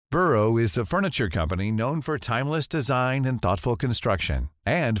Burrow is a furniture company known for timeless design and thoughtful construction,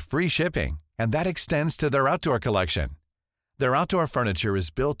 and free shipping, and that extends to their outdoor collection. Their outdoor furniture is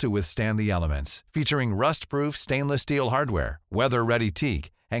built to withstand the elements, featuring rust-proof stainless steel hardware, weather-ready teak,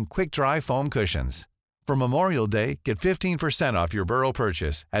 and quick-dry foam cushions. For Memorial Day, get 15% off your Burrow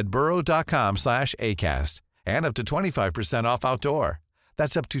purchase at burrow.com/acast, and up to 25% off outdoor.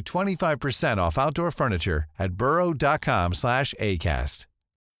 That's up to 25% off outdoor furniture at burrow.com/acast.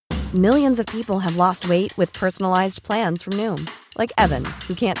 Millions of people have lost weight with personalized plans from Noom. Like Evan,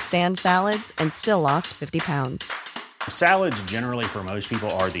 who can't stand salads and still lost 50 pounds. Salads generally for most people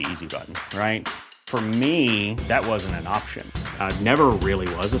are the easy button, right? For me, that wasn't an option. I never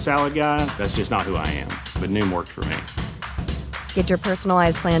really was a salad guy. That's just not who I am. But Noom worked for me. Get your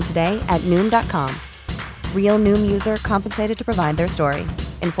personalized plan today at Noom.com. Real Noom user compensated to provide their story.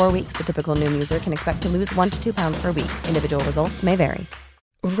 In 4 weeks, the typical Noom user can expect to lose 1 to 2 pounds per week. Individual results may vary.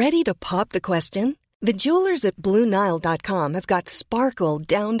 Ready to pop the question? The jewelers at BlueNile.com have got sparkle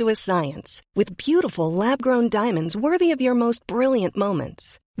down to a science with beautiful lab-grown diamonds worthy of your most brilliant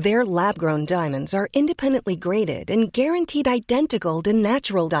moments. Their lab-grown diamonds are independently graded and guaranteed identical to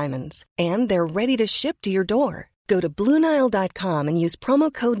natural diamonds, and they're ready to ship to your door. Go to BlueNile.com and use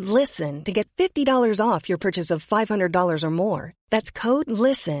promo code LISTEN to get $50 off your purchase of $500 or more. That's code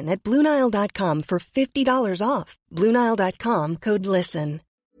LISTEN at BlueNile.com for $50 off. BlueNile.com, code LISTEN.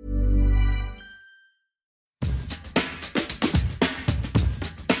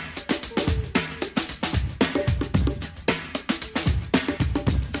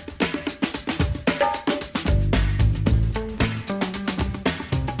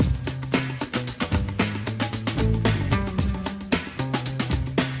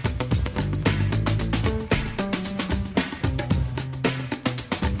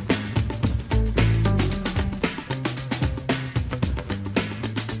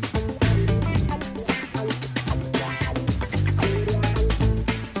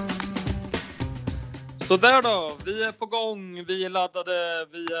 Så där då, vi är på gång, vi är laddade,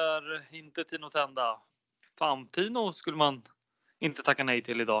 vi är inte Tino tända. Fan, Tino skulle man inte tacka nej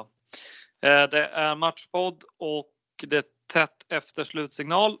till idag. Det är matchpodd och det är tätt efter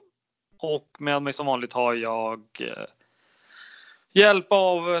slutsignal. Och med mig som vanligt har jag hjälp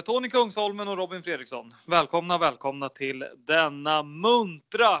av Tony Kungsholmen och Robin Fredriksson. Välkomna till denna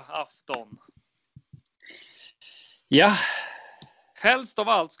muntra afton. Ja. Helst av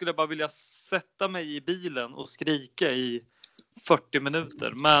allt skulle jag bara vilja sätta mig i bilen och skrika i 40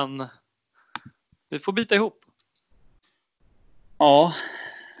 minuter. Men vi får bita ihop. Ja,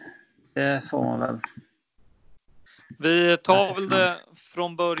 det får man väl. Vi tar väl det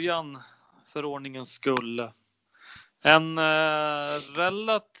från början för ordningens skull. En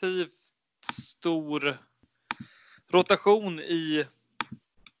relativt stor rotation i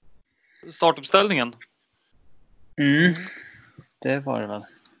startuppställningen. Det var det väl.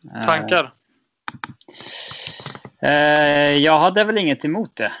 Tankar? Jag hade väl inget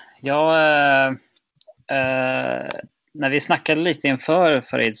emot det. När vi snackade lite inför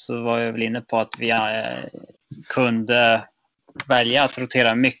Farid så var jag väl inne på att vi kunde välja att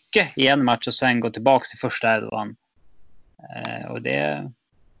rotera mycket i en match och sen gå tillbaka till första elvan. Och det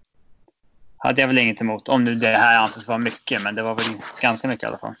hade jag väl inget emot. Om nu det här anses vara mycket, men det var väl ganska mycket i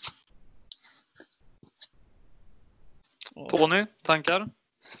alla fall. Tony, tankar?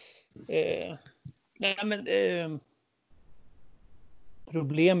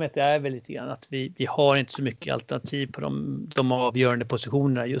 Problemet är väl lite grann att vi har inte så mycket alternativ på de avgörande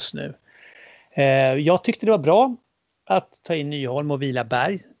positionerna just nu. Jag tyckte det var bra att ta in Nyholm och vila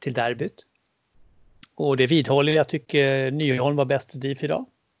Berg till derbyt. Och det vidhåller jag. Tycker Nyholm var bäst i DIF idag.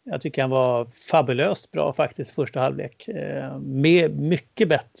 Jag tycker han var fabulöst bra faktiskt första halvlek. Mycket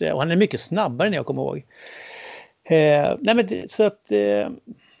bättre, och han är mycket snabbare än jag kommer ihåg.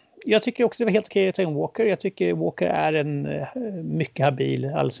 Jag tycker också det var helt okej att ta in Walker. Jag tycker Walker är en mycket habil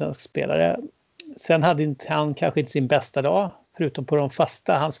allsvensk spelare. Sen hade inte han kanske inte sin bästa dag, förutom på de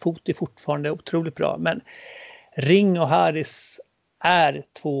fasta. Hans fot är fortfarande otroligt bra. Men Ring och Harris är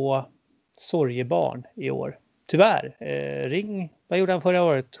 2 sorgebarn i år. Tyvärr. Ring, vad gjorde han förra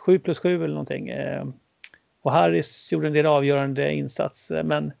året? 7+7 eller någonting. Och Harris gjorde en del avgörande insatser.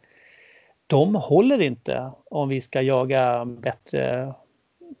 Men de håller inte om vi ska jaga bättre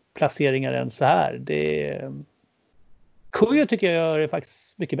placeringar än så här. Kujo tycker jag gör det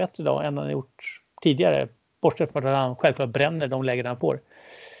faktiskt mycket bättre idag än han gjort tidigare. Bortsett från att han självklart bränner de lägen han får.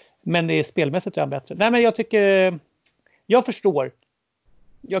 Men det är spelmässigt är han bättre. Nej, men jag förstår.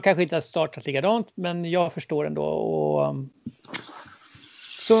 Jag kanske inte har startat likadant, men jag förstår ändå. Och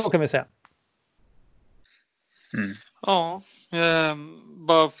så kan vi säga. Ja,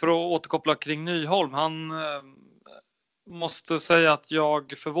 bara för att återkoppla kring Nyholm. Han måste säga att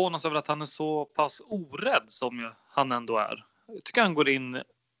jag förvånas över att han är så pass orädd som han ändå är. Jag tycker han går in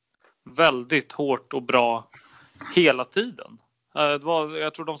väldigt hårt och bra hela tiden.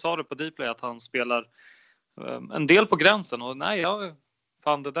 Jag tror de sa det på Dplay att han spelar en del på gränsen. Och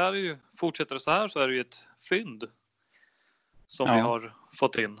fan det där är ju, fortsätter det så här så är det ju ett fynd som vi har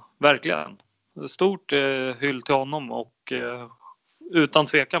fått in. Verkligen. Stort hyll till honom och utan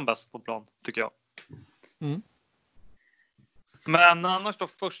tvekan bäst på plan tycker jag. Mm. Men annars då,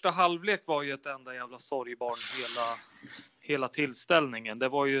 första halvlek var ju ett enda jävla sorgbarn hela tillställningen. Det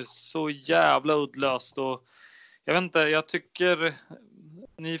var ju så jävla uddlöst och jag vet inte, jag tycker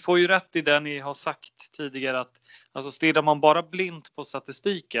ni får ju rätt i det ni har sagt tidigare att alltså stirrar man bara blint på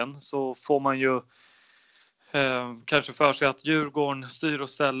statistiken så får man ju kanske för sig att Djurgården styr och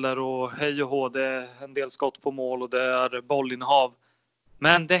ställer och hej och hå, det är en del skott på mål och det är bollinnehav.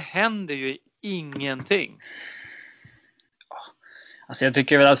 Men det händer ju ingenting. Alltså jag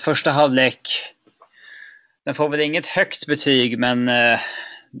tycker väl att första halvlek, den får väl inget högt betyg, men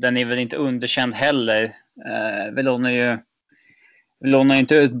den är väl inte underkänd heller. Vi lånar ju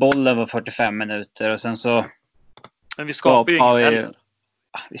inte ut bollen på 45 minuter och sen så men vi skapar ju inget heller.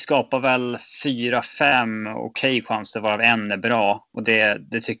 Vi skapar väl 4-5 okej chanser varav en är bra. Och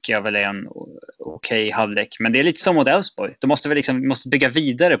det tycker jag väl är en okej halvlek. Men det är lite som mot Elfsborg. Då måste vi måste bygga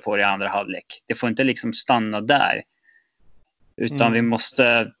vidare på det i andra halvlek. Det får inte liksom stanna där. Utan vi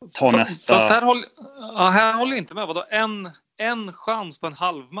måste ta nästa... Fast här håller jag inte med. Vadå? En chans på en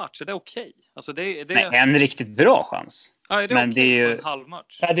halvmatch, är det okej? Alltså Nej, en riktigt bra chans. Ja, är det okej på en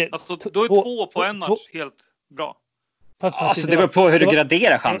halvmatch? Alltså, då är 2 på en match helt bra. Alltså det beror på hur du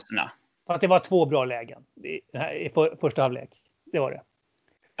graderar chanserna. För att det var 2 bra lägen i första halvlek. Det var det.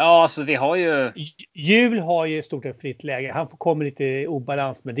 Ja, alltså vi har ju... Jul har ju stort ett fritt läge. Han kommer lite i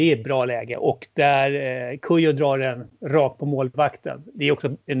obalans, men det är ett bra läge. Och där Kujo drar den rakt på målvakten. Det är också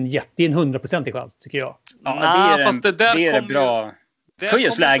en 100% chans, tycker jag. Ja, det är bra.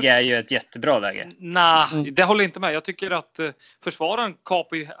 Kujos läge är ju ett jättebra läge. Det håller inte med. Jag tycker att försvararen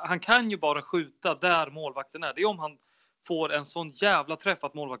han kan ju bara skjuta där målvakten är. Det är om han får en sån jävla träff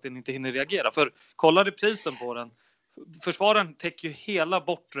att målvakten inte hinner reagera. För kolla reprisen på den. Försvararen täcker ju hela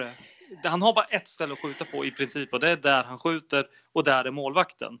bortre. Han har bara ett ställe att skjuta på i princip. Och det är där han skjuter. Och där är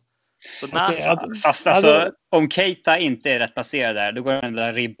målvakten. Så fast alltså, om Keita inte är rätt placerad där, då går den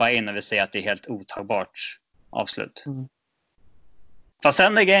där ribba in och vi säger att det är helt otagbart avslut. Fast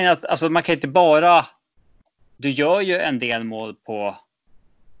sen är grejen att alltså, man kan inte bara... Du gör ju en del mål på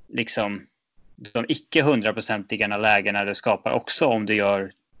liksom de icke 100%iga lägena du skapar också om du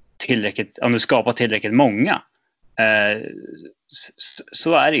skapar tillräckligt många.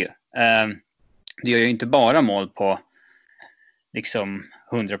 Så är det ju. Du gör ju inte bara mål på liksom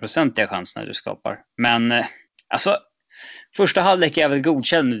 100%iga chanserna du skapar. Men alltså första halvlek är väl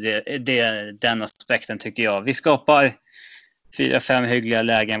godkänd den aspekten tycker jag. Vi skapar 4-5 hyggliga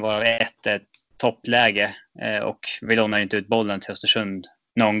lägen varav ett toppläge och vi lånar inte ut bollen till Östersund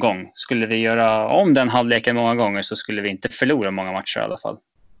någon gång. Skulle vi göra om den halvleken många gånger så skulle vi inte förlora många matcher i alla fall.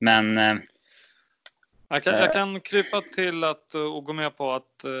 Men jag kan krypa till och gå med på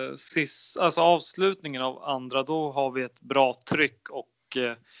att alltså avslutningen av andra, då har vi ett bra tryck och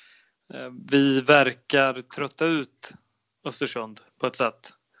vi verkar trötta ut Östersund på ett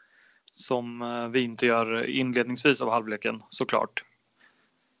sätt som vi inte gör inledningsvis av halvleken, såklart.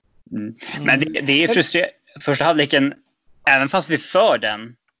 Men det är frustrerande. Första halvleken, även fast vi för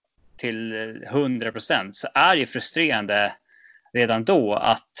den till 100%, så är det frustrerande redan då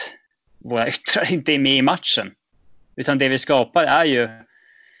att våra yttrar inte är med i matchen. Utan det vi skapar är ju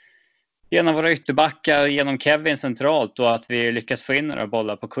genom våra ytterbackar, genom Kevin centralt och att vi lyckas få in några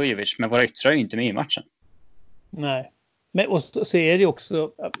bollar på Kujovic. Men våra yttrar är inte med i matchen. Nej. Men och så är det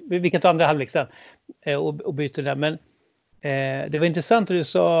också, vi kan ta andra halvlek sen och byta där. Men det var intressant att du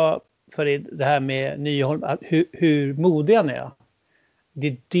sa för det här med Nyholm, hur modig han är. Det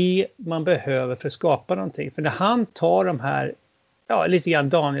är det man behöver för att skapa någonting. För när han tar de här lite grann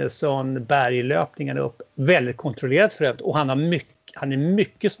Danielsson berglöpningarna upp väldigt kontrollerat för övrigt. Och han är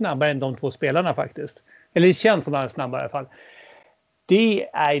mycket snabbare än de 2 spelarna faktiskt. Eller det känns som han är snabbare i alla fall. Det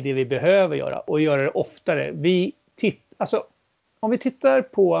är det vi behöver göra och göra det oftare. Om vi tittar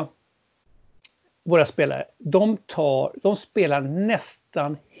på våra spelare, de spelar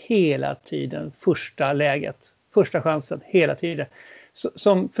nästan hela tiden första läget, första chansen hela tiden.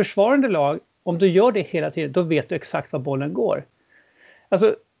 Som försvarande lag, om du gör det hela tiden, då vet du exakt var bollen går.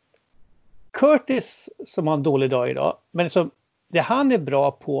 Alltså Curtis som har en dålig dag idag, men det han är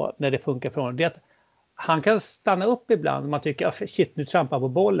bra på när det funkar för honom, det är att han kan stanna upp ibland om man tycker shit, nu trampar på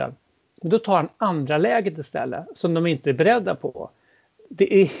bollen. Men då tar han andra läget istället som de inte är beredda på.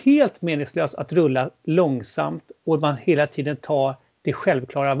 Det är helt meningslöst att rulla långsamt och man hela tiden tar det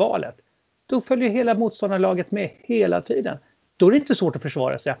självklara valet. Då följer hela motståndarlaget med hela tiden. Då är det inte svårt att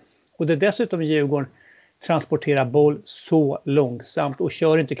försvara sig. Och det är dessutom Djurgården transporterar boll så långsamt och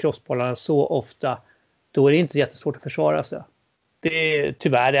kör inte crossbollarna så ofta. Då är det inte jättesvårt att försvara sig.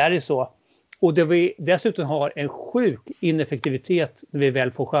 Tyvärr är det så. Och det vi dessutom har en sjuk ineffektivitet när vi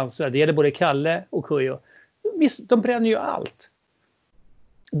väl får chanser. Det gäller både Kalle och Kujo. De bränner ju allt.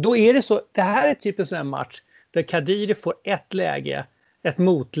 Då är det så. Det här är typ en sån här match där Kadiri får ett läge, ett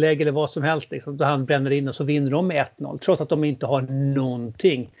motläge eller vad som helst. Liksom, då han bränner in och så vinner de med 1-0. Trots att de inte har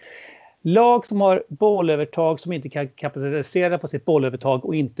någonting. Lag som har bollövertag, som inte kan kapitalisera på sitt bollövertag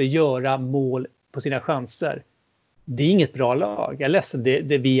och inte göra mål på sina chanser. Det är inget bra lag. Jag är ledsen,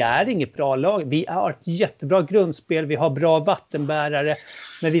 vi är inget bra lag. Vi har ett jättebra grundspel. Vi har bra vattenbärare.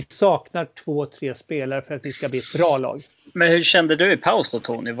 Men vi saknar 2-3 spelare för att vi ska bli ett bra lag. Men hur kände du i paus då,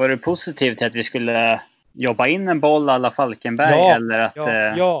 Tony? Var du positiv till att vi skulle jobba in en boll alla Falkenberg? Ja, eller att,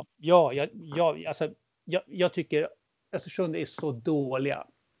 jag tycker Östersund är så dåliga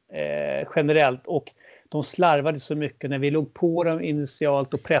generellt. Och de slarvade så mycket. När vi låg på dem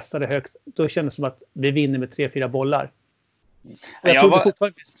initialt och pressade högt, då kändes det som att vi vinner med 3-4 bollar. Jag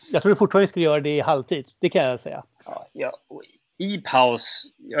trodde fortfarande vi skulle göra det i halvtid. Det kan jag säga. Ja, i paus,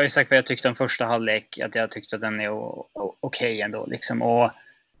 jag har ju sagt vad jag tyckte om första halvlek, att jag tyckte att den är okej ändå. Liksom. Och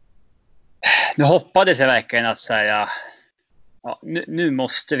nu hoppades jag verkligen att säga, nu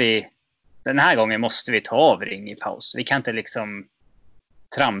måste vi, den här gången måste vi ta av Ring i paus. Vi kan inte liksom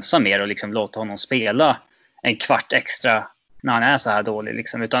tramsa mer och liksom låta honom spela en kvart extra när han är så här dålig.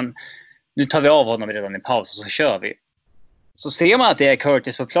 Liksom. Utan nu tar vi av honom redan i paus och så kör vi. Så ser man att det är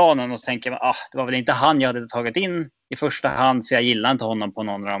Curtis på planen och så tänker man, det var väl inte han jag hade tagit in i första hand, för jag gillar inte honom på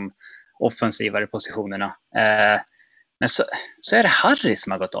någon av de offensivare positionerna. Men så är det Harry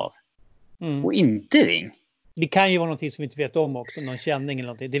som har gått av. Och inte Ring. Det kan ju vara någonting som vi inte vet om också. Någon känning eller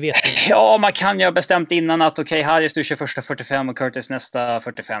någonting. Det vet vi. Ja, man kan ju ha bestämt innan att Harry du kör första 45 och Curtis nästa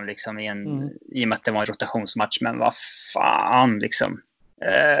 45 liksom, i och med att det var en rotationsmatch. Men vad fan liksom.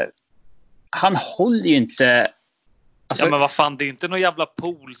 Han håller ju inte. Alltså, men vad fan, det är inte någon jävla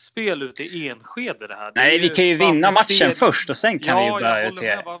poolspel ute i Enskede det här. Nej, vi kan ju vinna matchen först och sen kan vi ju börja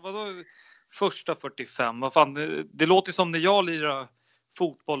irritera. Vadå första 45? Vad fan, det låter som när jag lirar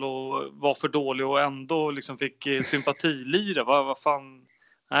fotboll och var för dålig och ändå liksom fick sympatilira. Vad fan?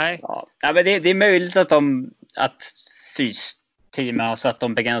 Nej. Ja, men det är möjligt att fysteamet har satt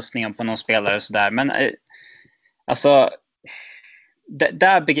de begränsningar på någon spelare och sådär. Men alltså,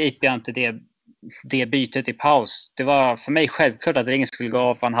 där begriper jag inte det bytet i paus. Det var för mig självklart att Ringen skulle gå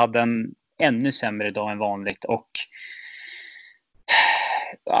av, för han hade en ännu sämre dag än vanligt. Och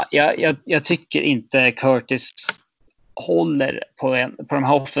jag tycker inte Curtis håller på de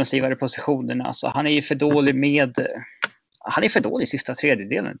här offensivare positionerna. Alltså, han är ju för dålig i sista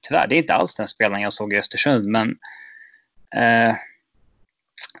tredjedelen. Tyvärr, det är inte alls den spelaren jag såg i Östersund. Men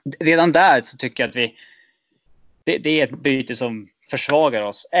redan där så tycker jag att det är ett byte som försvagar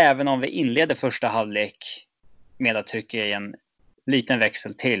oss. Även om vi inleder första halvlek med att trycka i en liten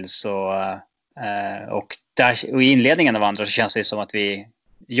växel till. Och i inledningen av andra så känns det som att vi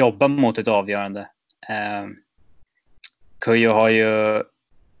jobbar mot ett avgörande. Kujo har ju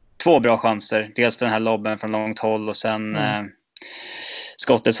 2 bra chanser. Dels den här lobben från långt håll och sen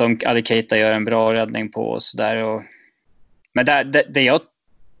skottet som Ali Keita gör en bra räddning på. Och så där. Men det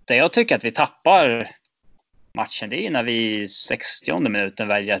jag tycker att vi tappar matchen, det är när vi i 60:e minuten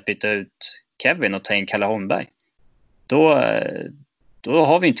väljer att byta ut Kevin och ta in Kalle Holmberg. Då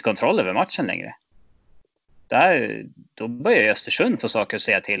har vi inte kontroll över matchen längre. Då börjar Östersund få saker att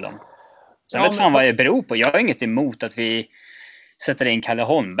säga till om. Sen vet fan vad det beror på. Jag har inget emot att vi sätter in Kalle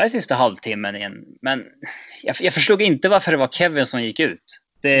Holmberg sista halvtimmen igen. Men jag förstod inte varför det var Kevin som gick ut.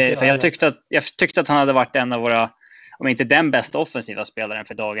 För jag tyckte att han hade varit en av våra, om inte den bästa offensiva spelaren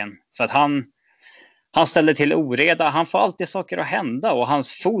för dagen. För att han ställde till oreda. Han får alltid saker att hända. Och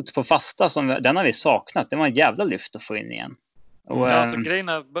hans fot på fasta, den har vi saknat. Det var en jävla lyft att få in igen. Och, alltså grejen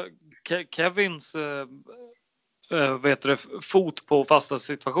är, Kevins fot på fasta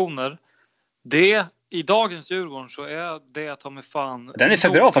situationer, det i dagens Djurgården så är det att ta med fan. Den är för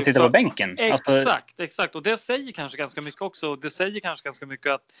bra för att sitta på bänken. Exakt. Och det säger kanske ganska mycket också. Det säger kanske ganska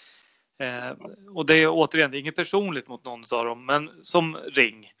mycket att och det är återigen, det är inget personligt mot någon av dem, men som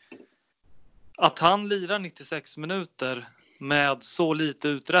Ring. Att han lirar 96 minuter med så lite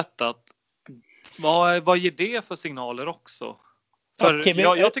uträttat, vad ger det för signaler också? För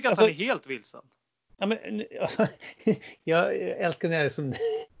jag tycker att han är helt vilsen. Ja, men, jag älskar när som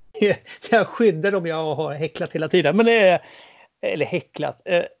jag skyddar dem jag har häcklat hela tiden. Men eller häcklat.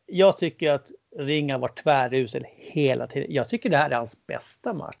 Jag tycker att Ring har varit tvärusel hela tiden. Jag tycker det här är hans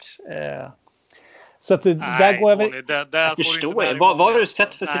bästa match. Så att där går jag väl... Jag förstår jag. Vad har du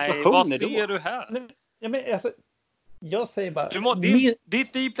sett för situationer då? Vad ser du här? Ja, men alltså, jag säger bara...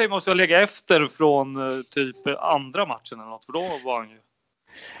 Ditt D-play måste jag lägga efter från typ andra matchen eller något. För då var han ju...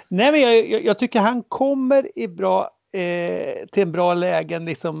 Nej, men jag tycker han kommer till en bra lägen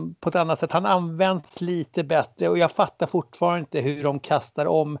liksom på ett annat sätt. Han används lite bättre och jag fattar fortfarande inte hur de kastar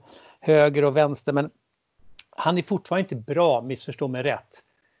om höger och vänster. Men han är fortfarande inte bra, missförstå mig rätt.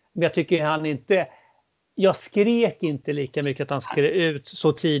 Men jag tycker han inte... Jag skrek inte lika mycket att han skulle ut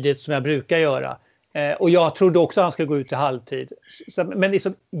så tidigt som jag brukar göra. Och jag trodde också att han skulle gå ut i halvtid. Men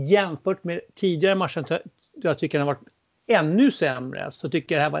liksom, jämfört med tidigare matchen, jag tycker han har varit ännu sämre. Så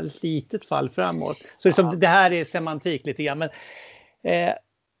tycker jag det här var ett litet fall framåt. Så liksom, det här är semantik lite grann. Men,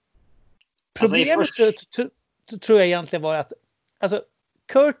 problemet tror jag egentligen var att alltså,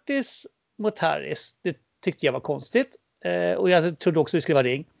 Curtis mot Harris, det tyckte jag var konstigt. Och jag trodde också det skulle vara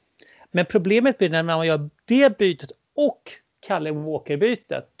Ring. Men problemet blir när man gör det bytet och Kalle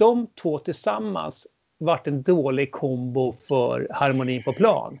Walker-bytet. De två tillsammans varit en dålig kombo för harmonin på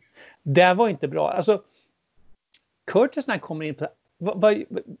plan. Det var inte bra. Alltså, Curtis när han kommer in på...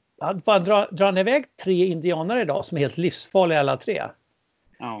 drar han iväg 3 indianare idag som är helt livsfarliga alla 3.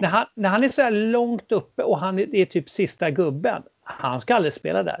 Oh. När han är så här långt uppe och han är typ sista gubben. Han ska aldrig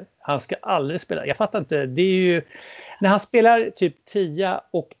spela där. Han ska aldrig spela. Jag fattar inte. Det är ju... När han spelar typ 10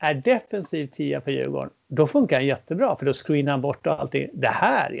 och är defensiv 10 för Djurgården, då funkar han jättebra för då screenar han bort allting. Det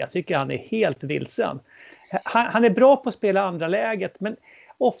här, jag tycker han är helt vilsen. Han är bra på att spela andra läget, men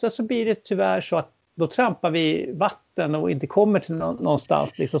ofta så blir det tyvärr så att då trampar vi vatten och inte kommer till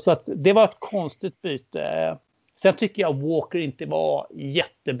någonstans. Liksom. Så att det var ett konstigt byte. Sen tycker jag Walker inte var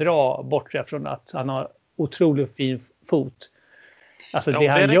jättebra bortsett från att han har otroligt fin fot. Alltså det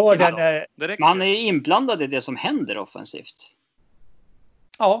han gör där... Men han är inblandad i det som händer offensivt.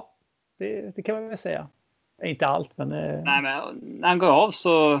 Ja, det kan man väl säga. Inte allt, men... Nej, men när han går av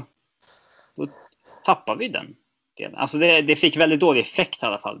så... Då tappar vi den. Alltså det fick väldigt dålig effekt i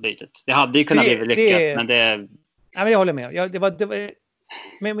alla fall, bytet. Det hade ju kunnat bli lyckat, men det... Ja, men jag håller med.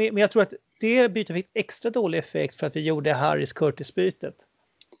 Men jag tror att det bytet fick extra dålig effekt för att vi gjorde Harris Curtis-bytet.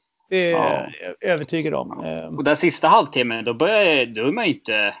 Det är jag övertygad om. Och den sista halvtimmen,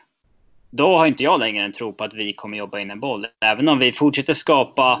 då har inte jag längre en tro på att vi kommer jobba in en boll. Även om vi fortsätter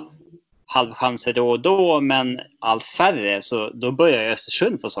skapa halvchanser då och då, men allt färre, så då börjar ju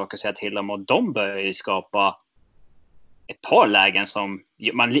Östersund få saker att säga till om, och de börjar ju skapa ett par lägen som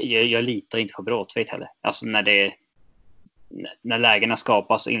jag litar inte på Bråtveit heller. Alltså när lägena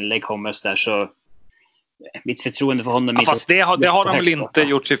skapas och inlägg kommer så där, så mitt förtroende för honom... Ja, fast det har de väl inte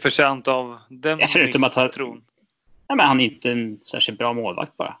gjort sig förtjänt av den förutom att men han är inte en särskilt bra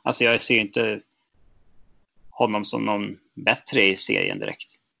målvakt bara. Alltså jag ser inte honom som någon bättre i serien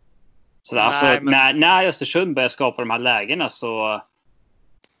direkt. Så alltså, när Östersund börjar skapa de här lägena så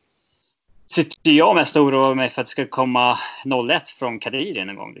sitter jag mest oroad mig för att det ska komma 0-1 från Kadiri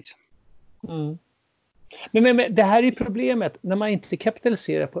en gång. Liksom. Mm. Men det här är problemet. När man inte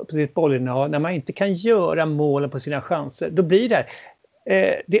kapitaliserar på sitt bollinnehav, när man inte kan göra målen på sina chanser, då blir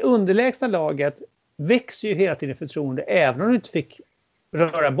det underlägsna laget växer ju hela tiden förtroende, även om du inte fick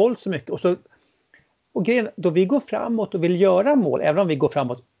röra boll så mycket. Och grejen, då vi går framåt och vill göra mål, även om vi går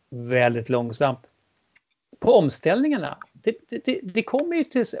framåt väldigt långsamt på omställningarna, det kommer ju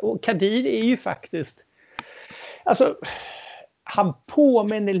till... Och Kadir är ju faktiskt... Alltså... Han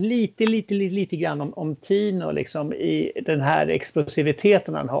påminner lite grann om Tino liksom, i den här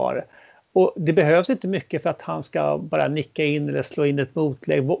explosiviteten han har. Och det behövs inte mycket för att han ska bara nicka in eller slå in ett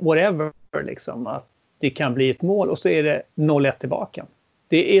motlägg, whatever, liksom, att det kan bli ett mål och så är det 0-1 tillbaka.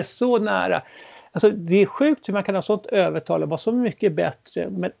 Det är så nära. Alltså, det är sjukt hur man kan ha sånt övertal och vara så mycket bättre,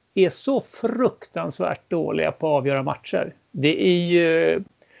 men är så fruktansvärt dåliga på att avgöra matcher. Det är ju...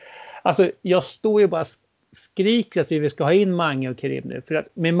 Alltså, jag står ju bara skriker att vi ska ha in Mange och Kerim nu. För att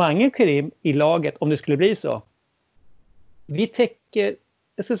med Mange och Kerim i laget, om det skulle bli så, vi täcker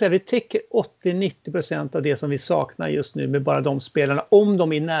 80-90% av det som vi saknar just nu med bara de spelarna, om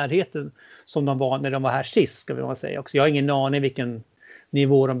de är i närheten som de var när de var här sist, ska vi säga också. Jag har ingen aning vilken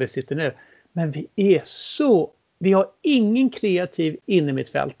nivå de besitter nu. Men vi har ingen kreativ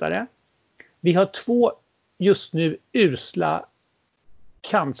innermittfältare. Vi har 2 just nu usla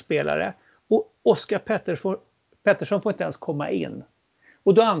kantspelare. Och Oskar Pettersson får inte ens komma in.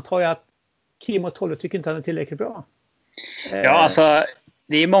 Och då antar jag att Kim och Tolle tycker inte han är tillräckligt bra. Ja, alltså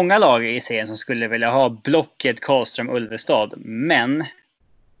det är många lag i serien som skulle vilja ha blocket Karlström-Ulvestad, men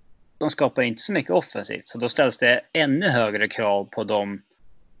de skapar inte så mycket offensivt. Så då ställs det ännu högre krav på dem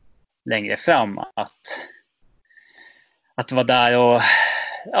längre fram att vara där och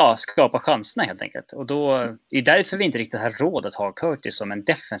skapa chanserna helt enkelt. Och då är det därför vi inte riktigt har råd att ha Curtis som en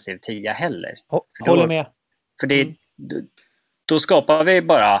defensiv 10 heller. Håller med. För då skapar vi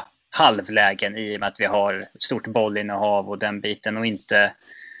bara halvlägen i och med att vi har stort bollinnehav och den biten och inte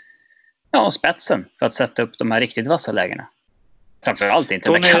spetsen för att sätta upp de här riktigt vassa lägena. Framförallt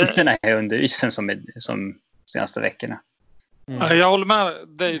inte när kanterna är under isen som senaste veckorna. Jag håller med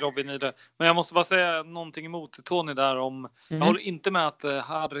dig Robin i det. Men jag måste bara säga någonting emot Tony där om. Jag håller inte med att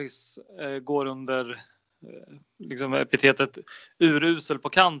Harris går under liksom epitetet urusel på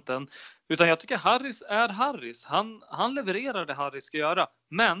kanten. Utan jag tycker Harris är Harris. Han levererar det Harris ska göra.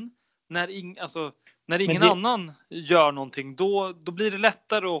 Men när ingen annan gör någonting då blir det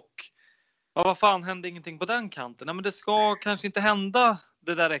lättare och vad fan, hände ingenting på den kanten? Nej, men det ska kanske inte hända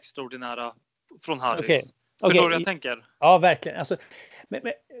det där extraordinära från Harris. Okay. Förstår du vad jag tänker? Ja, verkligen. Alltså, men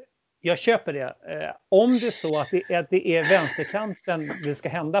jag köper det. Om det är så att det är vänsterkanten det ska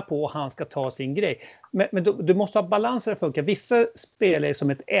hända på och han ska ta sin grej. Men du måste ha balansen att funka. Vissa spelar är som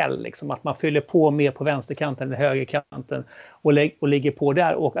ett L, liksom, att man fyller på mer på vänsterkanten än högerkanten och ligger på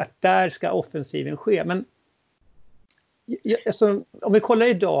där. Och att där ska offensiven ske. Men alltså, om vi kollar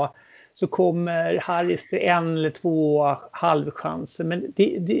idag så kommer Harris till 1 eller 2 halvchanser. Men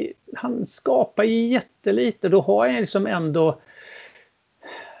han skapar ju jättelite. Då har jag liksom ändå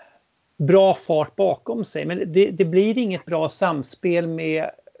bra fart bakom sig. Men det blir inget bra samspel med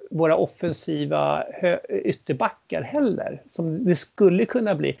våra offensiva ytterbackar heller. Som det skulle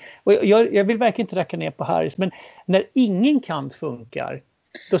kunna bli. Och jag vill verkligen inte räcka ner på Harris. Men när ingen kant funkar,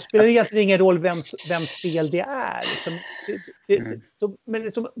 då spelar det egentligen ingen roll vem spel det är.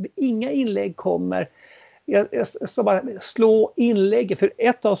 Men inga inlägg kommer. Jag ska bara slå inlägg. För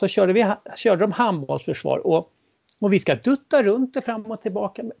ett tag så körde de handbollsförsvar. Och vi ska dutta runt det fram och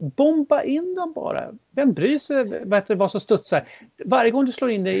tillbaka. Bomba in dem bara. Vem bryr sig vad som studsar? Varje gång du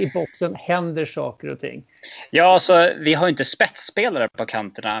slår in det i boxen händer saker och ting. Ja, alltså vi har inte spetsspelare på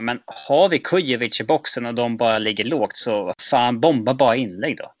kanterna. Men har vi Kujovic i boxen och de bara ligger lågt så fan, bomba bara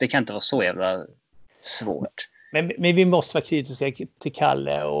inlägg då. Det kan inte vara så jävla svårt. Men vi måste vara kritiska till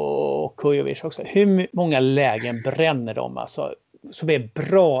Kalle och Kujovic också. Hur många lägen bränner de alltså? Som är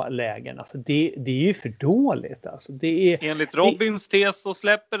bra lägen. Alltså det är ju för dåligt. Alltså enligt Robins tes så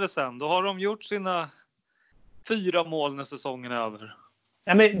släpper det sen. Då har de gjort sina 4 mål när säsongen är över.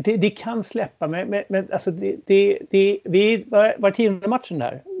 Ja, men det kan släppa. Men alltså vi var 10:e matchen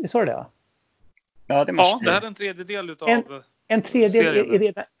där. Vi sa det, va? Ja, det måste det här är en tredjedel utav en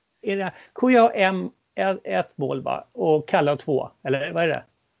tredjedel är det. Kuja har ett mål, va? Och Kalle har 2. Eller vad är det?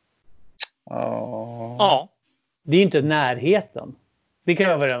 Ja. Det är inte närheten. Det kan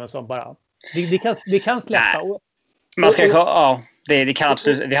jag vara överens om bara. Det kan släppa. Man ska, det kan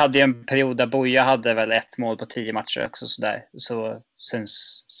absolut. Vi hade ju en period där Boja hade väl 1 mål på 10 matcher också. Så sen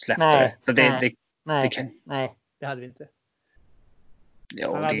släppte det. Så Nej, det hade vi inte.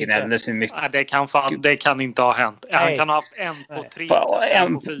 Jo, det gnälldes ju mycket. Nej, det kan inte ha hänt. Nej. Han kan ha haft 1 på 3.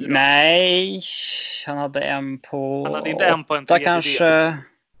 En på 4. Nej, han hade 1 på... Han hade inte 1 på en tredjedel. Kanske...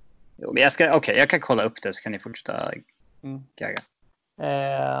 Jo, men jag kan kolla upp det så kan ni fortsätta gagga.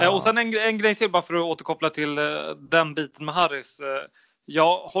 Och sen en grej till bara för att återkoppla till den biten med Harris.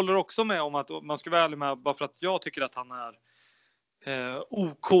 Jag håller också med om att man ska vara ärlig med bara för att jag tycker att han är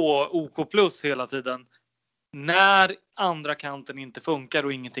OK plus hela tiden. När andra kanten inte funkar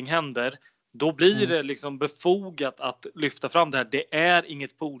och ingenting händer, då blir det liksom befogat att lyfta fram det här. Det är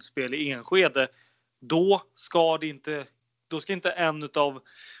inget poolspel i Enskede. Då ska inte en utav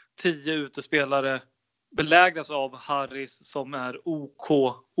 10 utespelare belägras av Harris som är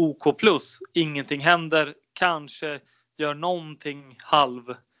OK plus. Ingenting händer. Kanske gör någonting halv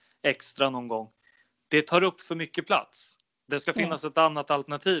extra någon gång. Det tar upp för mycket plats. Det ska finnas ett annat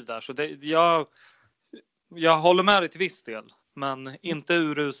alternativ där. Så jag håller med dig till viss del. Men inte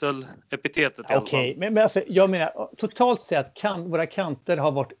urusel epitetet. Okej, men alltså, jag menar totalt sett våra kanter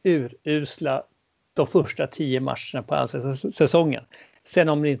har varit urusla de första 10 matcherna på säsongen. Sen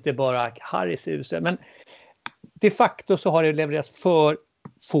om det inte bara Harris usel. Men de facto så har det levererats för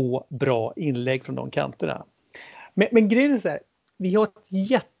få bra inlägg från de kanterna. Men grejen är så här. Vi har ett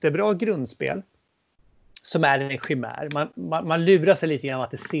jättebra grundspel som är en chimär. Man lurar sig lite grann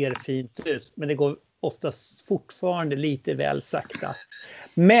att det ser fint ut. Men det går oftast fortfarande lite väl sakta.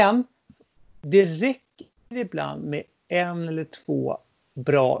 Men det räcker ibland med 1 eller 2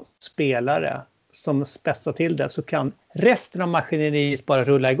 bra spelare som spetsar till det, så kan resten av maskineriet bara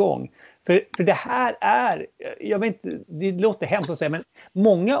rulla igång. För det här är, jag vet inte, det låter hemskt att säga, men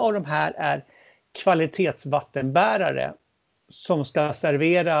många av de här är kvalitetsvattenbärare som ska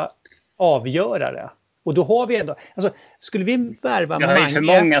servera avgörare. Och då har vi ändå, alltså skulle vi värva Vi har ju för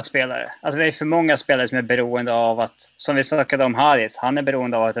många spelare. Alltså det är för många spelare som är beroende av att, som vi snackade om Haris, han är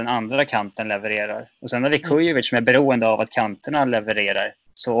beroende av att den andra kanten levererar. Och sen har vi Kujovic som är beroende av att kanterna levererar.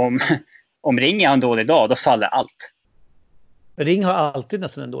 Så om Ring har en dålig dag, då faller allt. Ring har alltid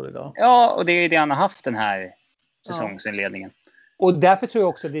nästan en dålig dag. Ja, och det är det han har haft den här säsongsinledningen. Och därför tror jag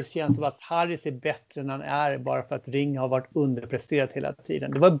också att det känns som att Haris är bättre än han är, bara för att Ring har varit underpresterat hela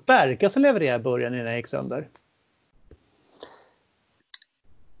tiden. Det var Berka som levererade i början innan det gick sönder.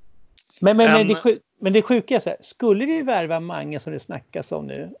 Men det sjuka är så här, skulle vi värva Mange som det snackas om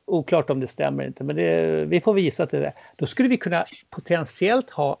nu, oklart om det stämmer inte, men vi får visa till det, då skulle vi kunna potentiellt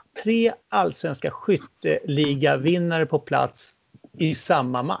ha 3 allsvenska skytteligavinnare på plats i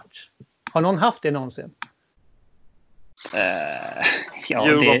samma match. Har någon haft det någonsin? Ja,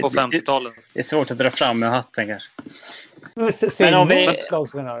 Djurgården på 50-talet. Det är svårt att dra fram med hatten kanske. Men om vi...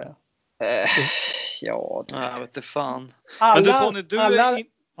 Ja, jag vet inte fan. Men du Tony,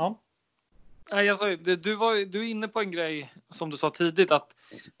 du är inne på en grej som du sa tidigt, att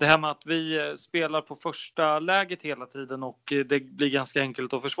det här med att vi spelar på första läget hela tiden och det blir ganska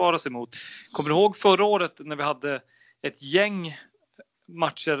enkelt att försvara sig mot. Kommer du ihåg förra året när vi hade ett gäng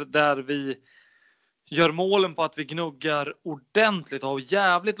matcher där vi gör målen på att vi gnuggar ordentligt och har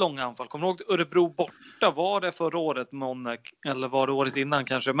jävligt långa anfall? Kommer du ihåg Örebro borta? Var det förra året, Monek? Eller var det året innan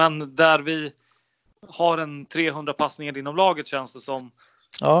kanske? Men där vi har en 300 passningar inom laget, känns det som.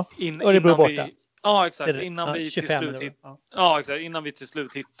 Ja, Örebro borta. Ja, exakt. Innan vi till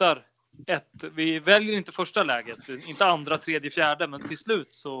slut hittar ett. Vi väljer inte första läget, inte andra, tredje, fjärde, men till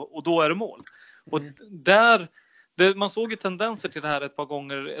slut så, och då är det mål. Och där, man såg ju tendenser till det här ett par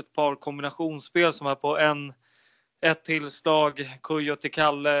gånger, ett par kombinationsspel som är på ett tillslag, Kujo till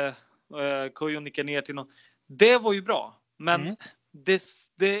Kalle, Kujo nickar ner till någon. Det var ju bra, men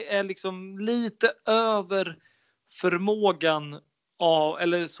det är liksom lite över förmågan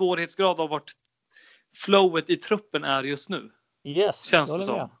eller svårighetsgrad av vart flowet i truppen är just nu. Yes, känns det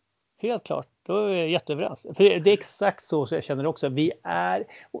som. Helt klart, då är jag jätteöverens. För det är exakt så jag känner också. Vi är,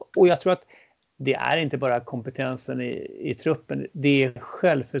 och jag tror att det är inte bara kompetensen i truppen. Det är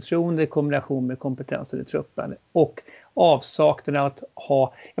självförtroende i kombination med kompetensen i truppen. Och avsaknaden att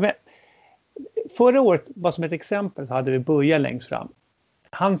ha... förra året, bara som ett exempel, så hade vi Buja längst fram.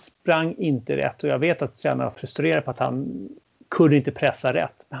 Han sprang inte rätt, och jag vet att tränaren var frustrerad på att han kunde inte pressa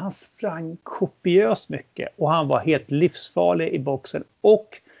rätt. Men han sprang kopiöst mycket och han var helt livsfarlig i boxen.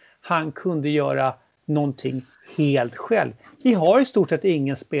 Och han kunde göra någonting helt själv. Vi har i stort sett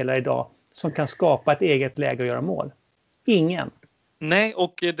ingen spelare idag som kan skapa ett eget läge och göra mål. Ingen. Nej,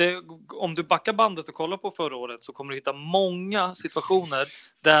 och om du backar bandet och kollar på förra året så kommer du hitta många situationer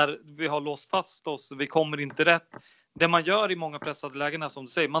där vi har låst fast oss. Vi kommer inte rätt. Det man gör i många pressade lägen är, som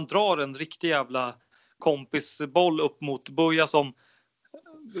du säger, man drar en riktig jävla kompisboll upp mot Buja som...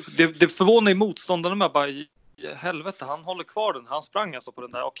 Det förvånar ju motståndarna med bara, helvete, han håller kvar den. Han sprang alltså på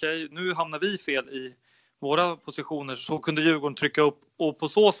den där. Okej, nu hamnar vi fel i våra positioner. Så kunde Djurgården trycka upp och på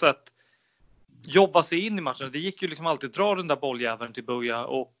så sätt jobba sig in i matchen. Det gick ju liksom alltid att dra den där bolljäveln till Buja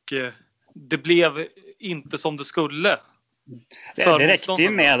och det blev inte som det skulle. Det räckte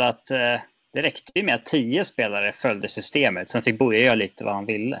ju med att 10 spelare följde systemet. Sen fick Buja göra lite vad han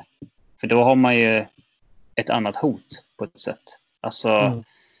ville. För då har man ju ett annat hot på ett sätt. Alltså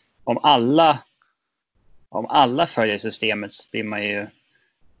om alla följer systemet så blir man ju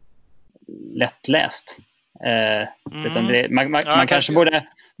lättläst. Utan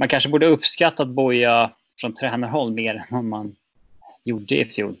man kanske borde uppskatta att Buja från tränarhåll mer än vad man gjorde i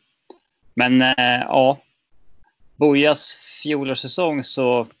fjol. Men Bujas fjolårssäsong,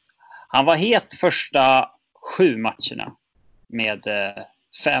 så han var het första 7 matcherna med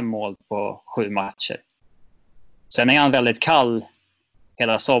 5 mål på 7 matcher. Sen är han väldigt kall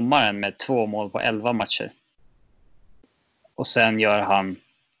hela sommaren med 2 mål på 11 matcher. Och sen gör han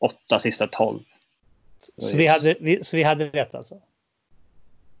 8 sista 12. Så vi hade rätt alltså?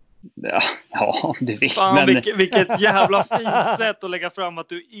 Ja, du vet. Fan, vilket jävla fint sätt att lägga fram att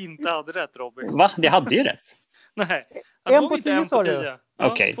du inte hade rätt, Robin. Va? Det hade ju rätt. Nej. En på 10 sa du?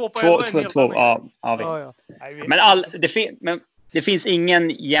 Okej. 2 på 11. Ja, visst. Men det finns ingen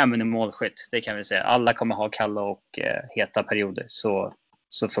jämn målskytt, det kan vi säga. Alla kommer ha kalla och heta perioder, så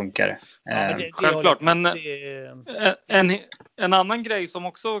funkar det. Självklart, men en annan grej som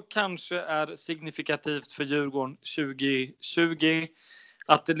också kanske är signifikativt för Djurgården 2020,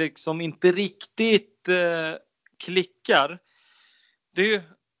 att det liksom inte riktigt klickar. Det är ju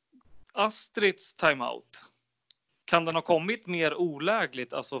Astrids timeout. Kan den ha kommit mer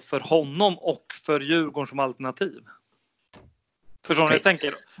olägligt alltså för honom och för Djurgården som alternativ? Förstår ni? Jag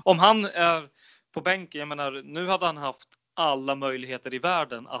tänker, om han är på bänken, jag menar, nu hade han haft alla möjligheter i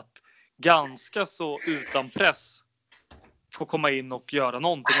världen att ganska så utan press få komma in och göra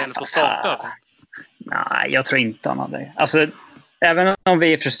någonting eller få starta. Nej, jag tror inte han hade. Alltså, även om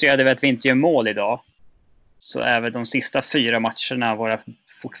vi är frustrerade över att vi inte gör mål idag, så är väl de sista 4 matcherna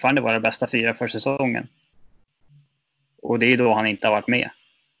fortfarande våra bästa 4 för säsongen. Och det är då han inte har varit med.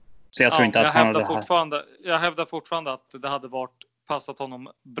 Så jag tror inte att jag hävdar fortfarande att det hade passat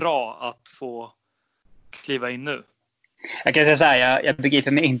honom bra att få kliva in nu. Jag kan säga så här, jag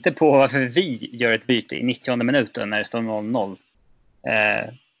begriper mig inte på varför vi gör ett byte i 90:e minuten när det står 0-0.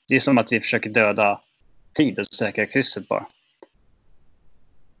 Det är som att vi försöker döda tid och säkra krysset bara.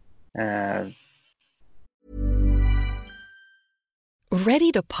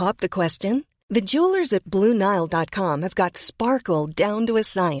 Ready to pop the question? The jewelers at BlueNile.com have got sparkle down to a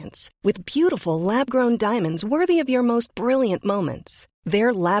science with beautiful lab-grown diamonds worthy of your most brilliant moments.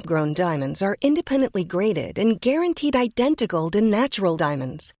 Their lab-grown diamonds are independently graded and guaranteed identical to natural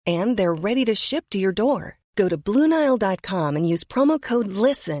diamonds, and they're ready to ship to your door. Go to BlueNile.com and use promo code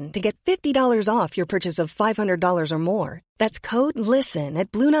LISTEN to get $50 off your purchase of $500 or more. That's code LISTEN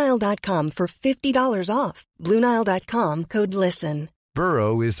at BlueNile.com for $50 off. BlueNile.com, code LISTEN.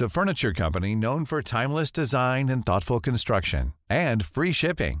 Burrow is a furniture company known for timeless design and thoughtful construction, and free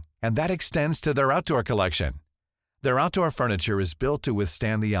shipping, and that extends to their outdoor collection. Their outdoor furniture is built to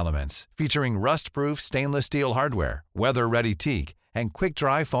withstand the elements, featuring rust-proof stainless steel hardware, weather-ready teak, and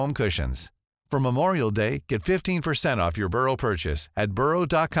quick-dry foam cushions. For Memorial Day, get 15% off your Burrow purchase at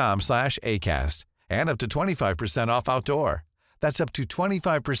burrow.com/acast, and up to 25% off outdoor. That's up to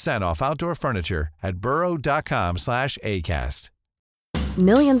 25% off outdoor furniture at burrow.com/acast.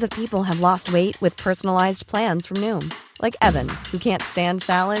 Millions of people have lost weight with personalized plans from Noom. Like Evan, who can't stand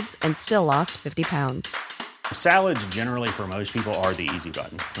salads and still lost 50 pounds. Salads generally for most people are the easy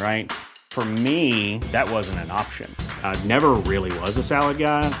button, right? For me, that wasn't an option. I never really was a salad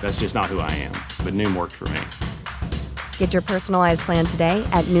guy. That's just not who I am. But Noom worked for me. Get your personalized plan today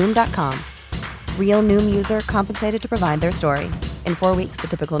at Noom.com. Real Noom user compensated to provide their story. In 4 weeks, the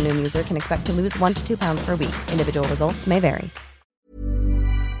typical Noom user can expect to lose 1 to 2 pounds per week. Individual results may vary.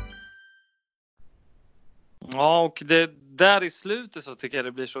 Ja, och det där i slutet så tycker jag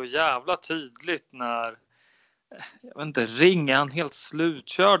det blir så jävla tydligt när, jag vet inte, ringer han helt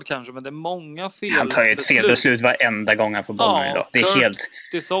slutkörd kanske, men det är många fel. Han tar ju ett felbeslut varenda gång han får bollen idag. Det är helt...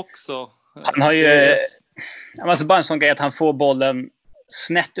 Curtis också. Han har ju... Alltså bara en sån grej att han får bollen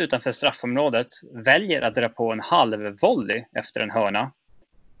snett utanför straffområdet, väljer att dra på en halv volley efter en hörna.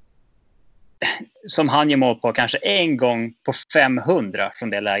 Som han gör mål på kanske en gång på 500 från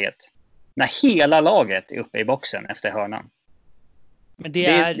det läget. När hela laget är uppe i boxen efter hörnan. Men det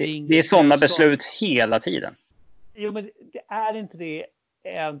är sådana beslut hela tiden. Jo, men det är inte det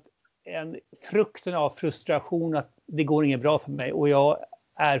en frukten av frustration att det går inget bra för mig och jag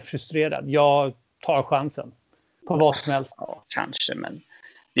är frustrerad. Jag tar chansen på vad som helst. Ja, kanske, men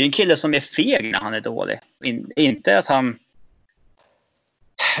det är en kille som är feg när han är dålig. Inte att han...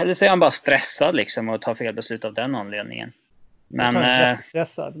 Eller så är han bara stressad liksom och tar fel beslut av den anledningen. Men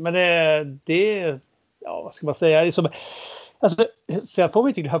stressad. Men det ja, vad ska man säga? Det är som, alltså, så jag får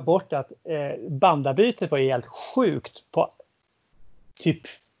inte glömma bort att bandabytet var helt sjukt på typ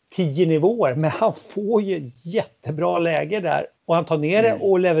 10 nivåer. Men han får ju jättebra läge där. Och han tar ner det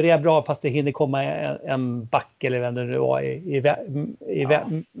och levererar bra fast det hinner komma en back eller vem det nu var i vägen.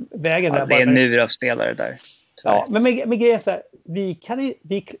 Ja, det är en mur av spelare där. Tyvärr. Ja, men med grejen så här,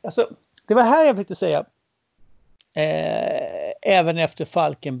 alltså, det var här jag försökte säga. Även efter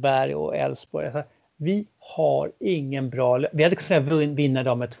Falkenberg och Elfsborg. Alltså, vi har ingen bra... Vi hade kunnat vinna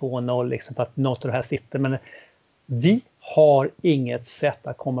dem med 2-0 liksom, för att något av det här sitter. Men vi har inget sätt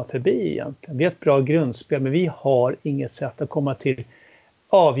att komma förbi egentligen. Vi har ett bra grundspel, men vi har inget sätt att komma till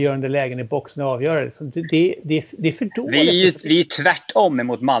avgörande lägen i boxen och avgöra. Liksom. Det är för dåligt. Vi är tvärtom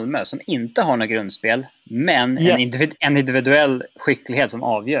emot Malmö som inte har något grundspel, men en individuell skicklighet som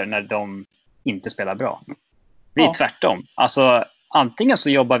avgör när de inte spelar bra. Vi är tvärtom. Alltså, antingen så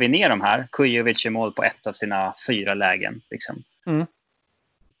jobbar vi ner de här. Kujovic är mål på 1 av sina 4 lägen. Liksom.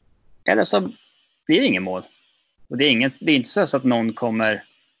 Eller så blir det ingen mål. Och det är inte så att någon kommer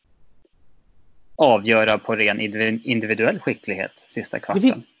avgöra på ren individuell skicklighet sista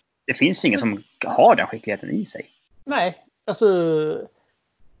kvarten. Det finns ju ingen som har den skickligheten i sig. Nej, alltså...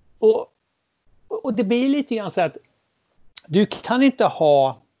 Och det blir lite grann så att du kan inte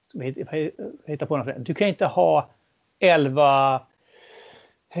ha, du kan inte ha 11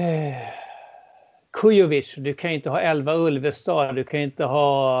 Kujovic, du kan inte ha 11 Ulvestad, du kan inte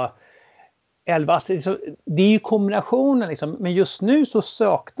ha 11, alltså, liksom, det är ju kombinationen liksom. Men just nu så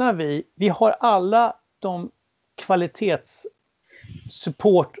saknar vi har alla de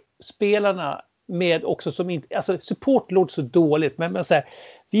supportspelarna med också som inte, alltså support låter så dåligt, men så här,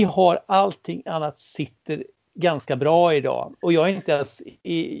 vi har allting annat sitter ganska bra idag. Och jag är inte ens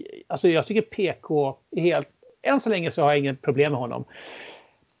alltså jag tycker PK är helt, än så länge så har jag ingen problem med honom.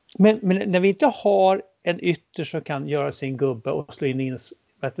 Men när vi inte har en ytter som kan göra sin gubbe och slå in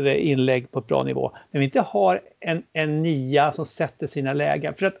inlägg på ett bra nivå. När vi inte har en nia som sätter sina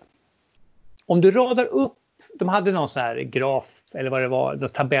lägen. För att om du radar upp, de hade någon sån här graf eller vad det var, någon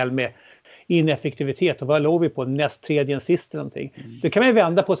tabell med ineffektivitet och vad låg vi på näst tredje sist eller någonting. Då kan man ju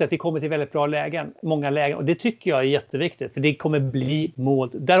vända på sig att det kommer till väldigt bra lägen, många lägen, och det tycker jag är jätteviktigt för det kommer bli mål.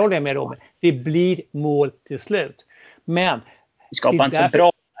 Där håller jag med om. Det blir mål till slut. Men vi skapar inte så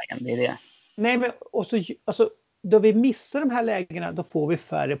bra lägen, det är det. Nej, men och så, alltså, då vi missar de här lägena, då får vi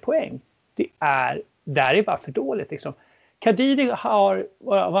färre poäng. Där är bara för dåligt liksom. Kadiri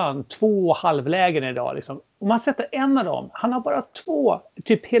har 2 halvlägen idag liksom. Om man sätter en av dem, han har bara 2,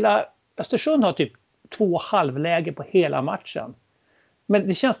 typ hela Östersund har typ 2 halvlägen på hela matchen. Men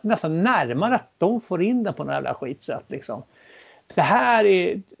det känns nästan närmare att de får in den på något jävla skitsätt liksom. Det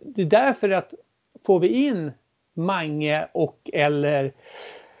är därför att får vi in Mange och eller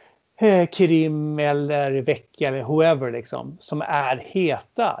Krim eller Vecka eller whoever liksom, som är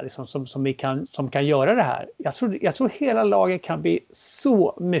heta liksom, som kan göra det här. Jag tror hela laget kan bli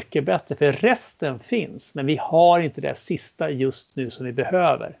så mycket bättre för resten finns, men vi har inte det sista just nu som vi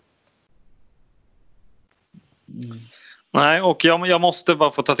behöver. Nej, och jag måste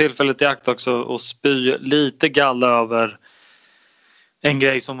bara få ta tillfället i akt också och spy lite galla över en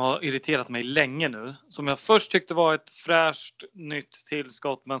grej som har irriterat mig länge nu. Som jag först tyckte var ett fräscht nytt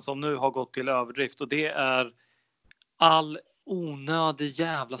tillskott men som nu har gått till överdrift. Och det är all onödig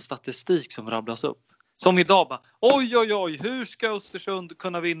jävla statistik som rabblas upp. Som idag bara, oj, hur ska Östersund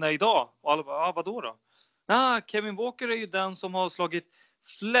kunna vinna idag? Och alla bara, vadå då? Kevin Walker är ju den som har slagit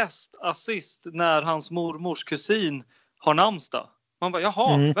flest assist när hans mormors kusin har namnsdag. Man bara,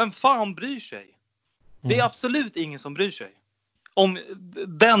 jaha, vem fan bryr sig? Det är absolut ingen som bryr sig om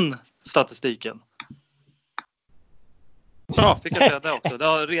den statistiken. Bra, fick jag säga det också. Det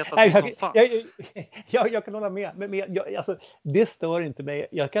har retat mig som fan. Jag kan hålla med. Men alltså, det stör inte mig.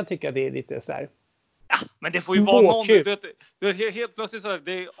 Jag kan tycka det är lite så här. Ja, men det får ju vara någon. Du vet, helt plötsligt så här,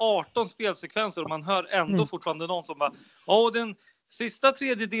 det är 18 spelsekvenser och man hör ändå fortfarande någon som bara, den sista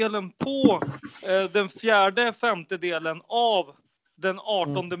tredjedelen på den fjärde femtedelen av den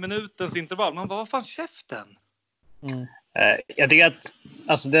 18:e minutens intervall. Man bara, vad fan, käften? Jag tycker att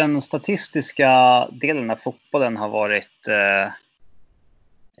alltså, den statistiska delen av fotbollen har varit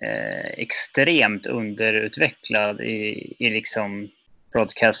extremt underutvecklad i liksom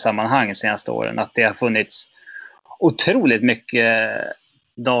broadcast-sammanhang de senaste åren. Att det har funnits otroligt mycket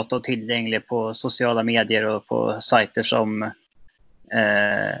data tillgänglig på sociala medier och på sajter som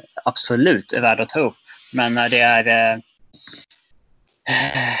absolut är värda att ta upp. Men när det är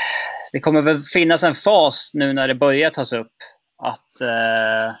det kommer väl finnas en fas nu när det börjar tas upp att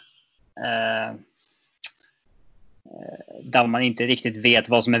där man inte riktigt vet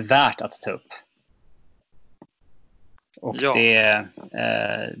vad som är värt att ta upp. Och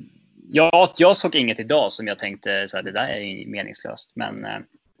jag såg inget idag som jag tänkte så här, det där är meningslöst, men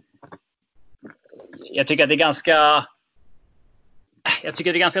jag tycker att det är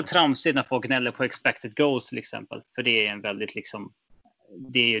ganska tramsigt när folk gnäller på expected goals till exempel, för det är en väldigt liksom,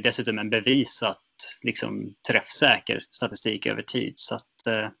 det är ju dessutom en bevisat liksom träffsäker statistik över tid, så att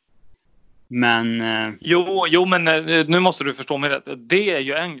men jo, men nu måste du förstå mig rätt. Det är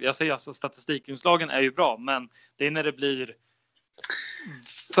ju jag säger alltså statistikinslagen är ju bra, men det är när det blir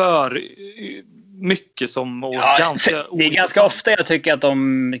för mycket som och ganska det är ganska ofta jag tycker att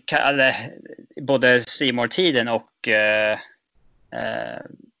de både C-more-tiden och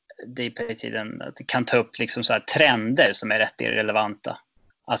DP-tiden kan ta upp liksom så här trender som är rätt irrelevanta.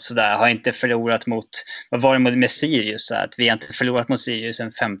 Alltså där har inte förlorat mot, vad var det med Sirius, så att vi har inte förlorat mot Sirius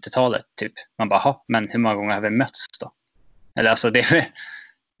sedan 50-talet typ. Man bara, men hur många gånger har vi mötts då? Eller alltså det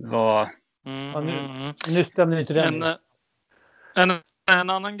var nu stämmer inte den. En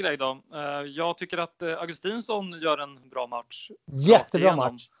annan grej då. Jag tycker att Augustinsson gör en bra match. Jättebra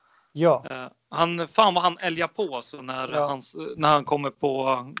match. Ja. Fan vad han älgar på så när han kommer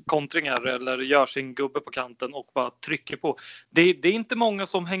på kontringar eller gör sin gubbe på kanten och bara trycker på. Det är inte många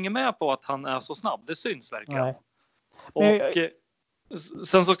som hänger med på att han är så snabb. Det syns verkligen. Och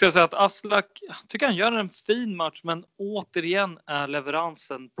sen så ska jag säga att Aslak, tycker han gör en fin match, men återigen är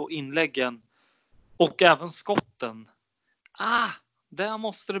leveransen på inläggen och även skotten. Där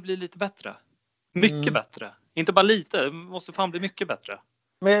måste det bli lite bättre. Mycket bättre. Inte bara lite, det måste fan bli mycket bättre.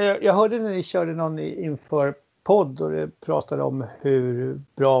 Men jag hörde när ni körde någon inför podd och det pratade om hur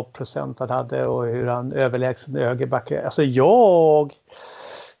bra procent han hade och hur han överlägsen högerbackar. Alltså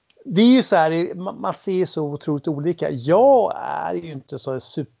det är ju så här, man ser så otroligt olika. Jag är ju inte så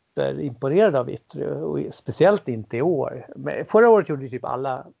superimponerad av Vittry, och speciellt inte i år. Men förra året gjorde typ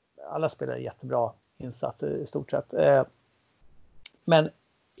alla spelare jättebra insatser i stort sett. Men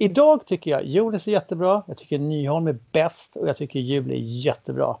idag tycker jag Jonas är jättebra, jag tycker Nyholm är bäst och jag tycker Jul är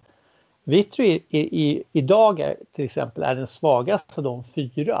jättebra. Vittry idag till exempel är den svagaste av de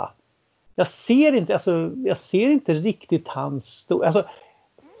 4. Jag ser inte riktigt hans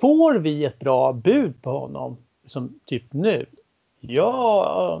får vi ett bra bud på honom som typ nu?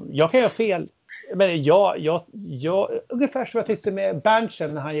 Jag kan göra fel. Men jag ungefär som jag tyckte med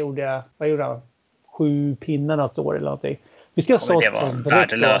Berntsen när han gjorde 7 pinnar något år eller någonting. Vi ska det var en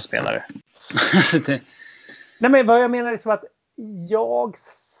värdelös spelare. Nej, men vad jag menar är så att jag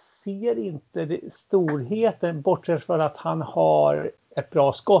ser inte storheten bortsett från att han har ett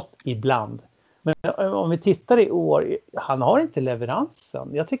bra skott ibland. Men om vi tittar i år, han har inte leveransen.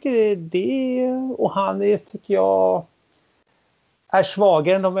 Jag tycker det, och han är, tycker jag, är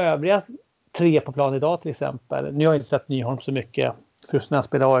svagare än de övriga 3 på plan idag till exempel. Nu har jag inte sett Nyholm så mycket för när han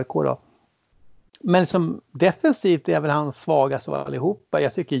spelar AIK då. Men som defensivt är väl han svagast av allihopa.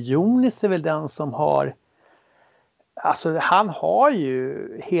 Jag tycker Jonas är väl den som har, alltså han har ju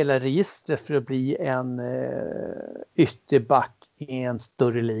hela registret för att bli en ytterback i en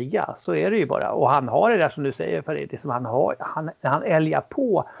större liga. Så är det ju bara. Och han har det där som du säger Farid, som han älgar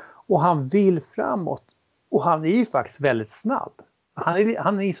på och han vill framåt. Och han är ju faktiskt väldigt snabb.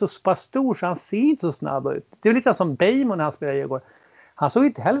 Han är så pass stor så han ser inte så snabb ut. Det är lite som Beijmo när han spelade i Djurgården. Han såg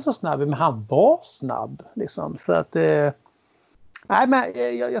inte heller så snabb ut, men han var snabb. Liksom. Så att, nej,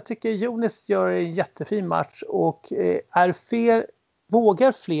 men jag tycker Jonas gör en jättefin match. Och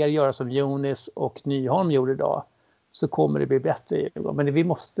vågar fler göra som Jonas och Nyholm gjorde idag, så kommer det bli bättre. Men vi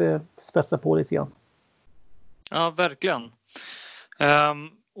måste spetsa på lite grann. Ja, verkligen.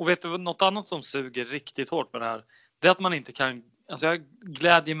 Och vet du något annat som suger riktigt hårt med det här? Det är att man inte kan... Alltså jag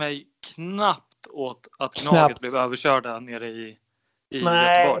glädjer mig knappt åt att Gnaget blev överkörda nere i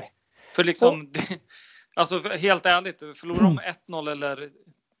Göteborg. För liksom, alltså helt ärligt, förlorar de 1-0 eller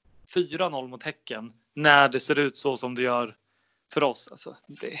 4-0 mot Häcken när det ser ut så som det gör för oss. Alltså,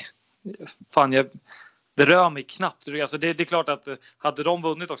 det rör mig knappt. Alltså, det är klart att hade de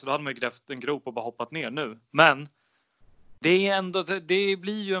vunnit också, då hade man ju grävt en grop och bara hoppat ner nu. Men det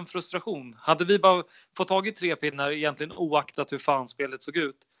blir ju en frustration. Hade vi bara fått tag i 3 pinnar egentligen oaktat hur fan spelet såg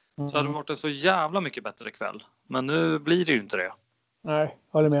ut, så hade det varit en så jävla mycket bättre kväll. Men nu blir det ju inte det. Nej,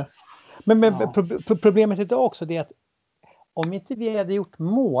 håller med. Men problemet idag också är att om inte vi hade gjort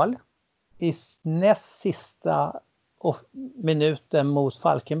mål i näst sista minuten mot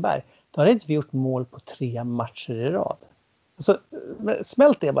Falkenberg, då hade inte vi gjort mål på 3 matcher i rad. Alltså,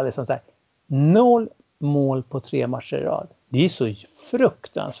 smält det bara liksom så här. 0 mål på 3 matcher i rad. Det är så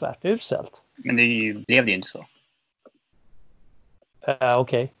fruktansvärt uselt. Men det blev det ju inte så.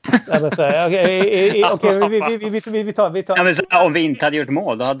 Okej. Vi tar. Ja, men så, om vi inte hade gjort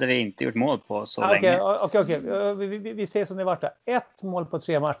mål, då hade vi inte gjort mål på så länge. Okej. Vi ser som det var där. 1 mål på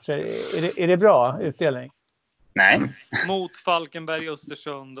 3 matcher. Är det bra utdelning? Nej. Mot Falkenberg,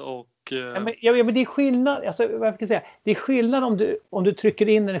 Östersund och... Men det är skillnad. Alltså, vad ska jag säga? Det är skillnad om du trycker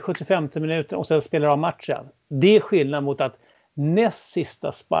in den i 75 minuten och sen spelar av matchen. Det är skillnad mot att näst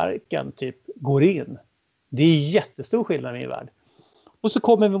sista sparken typ går in. Det är jättestor skillnad i min värld. Och så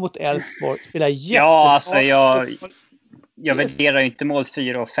kommer vi mot Elfsborg, spelar jättebra. Ja, alltså jag värderar ju inte mål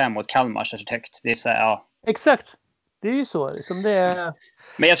 4 och 5 mot Kalmar så högt. Det är så här, ja. Exakt. Det är ju så. Liksom det är...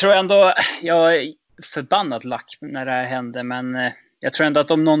 Men jag tror ändå, jag är förbannat lack när det här hände. Men jag tror ändå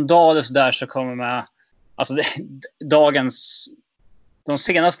att om någon dag eller så där så kommer man... Alltså de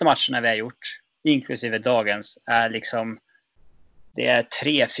senaste matcherna vi har gjort, inklusive dagens, är liksom... Det är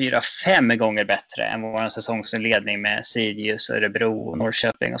 3, 4, 5 gånger bättre än vår säsongsinledning med Sirius, Örebro och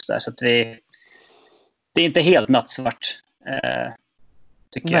Norrköping och sådär. Så att det är inte helt nattsvart,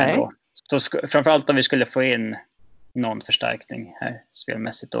 tycker jag ändå. Så framförallt om vi skulle få in någon förstärkning här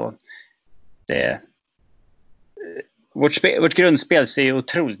spelmässigt. Och vårt grundspel ser ju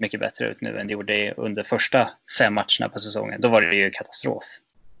otroligt mycket bättre ut nu än det gjorde under första 5 matcherna på säsongen. Då var det ju katastrof.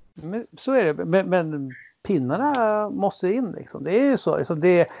 Men, så är det. Men pinnarna måste in liksom. Det är ju så liksom,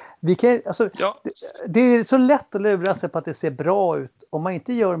 det är så lätt att lura sig på att det ser bra ut. Om man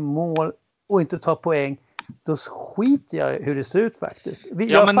inte gör mål och inte tar poäng, då skiter jag hur det ser ut faktiskt.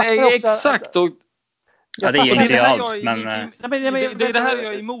 Exakt. Och ja, det är ju inte jag alls, men det är det här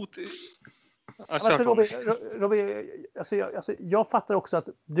jag är emot. Jag fattar också att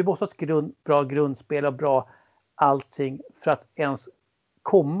du måste ha ett bra grundspel och bra allting för att ens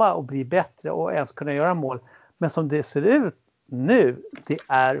komma och bli bättre och ens kunna göra mål. Men som det ser ut nu, det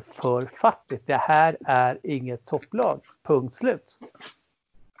är för fattigt. Det här är inget topplag. Punkt slut.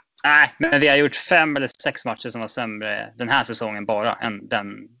 Nej, men vi har gjort 5 eller 6 matcher som var sämre den här säsongen bara än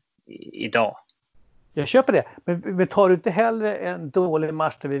den idag. Jag köper det. Men tar du inte hellre en dålig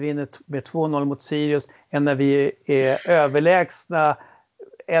match där vi vinner med 2-0 mot Sirius än när vi är överlägsna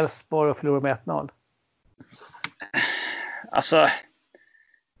Elfsborg och förlorar med 1-0? Alltså,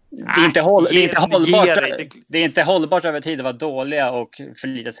 det är inte hållbart över tid att vara dåliga och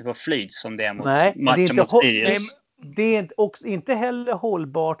förlita sig på flyt som det är mot matchen mot Sirius. Det är inte heller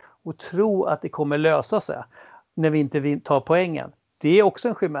hållbart att tro att det kommer lösa sig när vi inte tar poängen. Det är också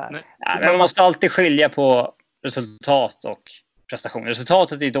en chimär. Man måste alltid skilja på resultat och prestation.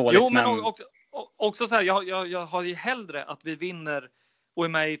 Resultatet är dåligt. Jo, men också så här, jag har ju hellre att vi vinner och är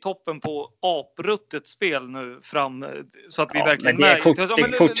med i toppen på apruttet spel nu fram så att vi verkligen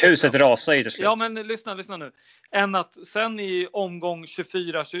men korthuset rasar ju till slut. Ja, men lyssna nu. Än att sen i omgång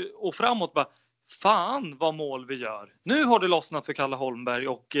 24 och framåt bara fan vad mål vi gör. Nu har det lossnat för Kalle Holmberg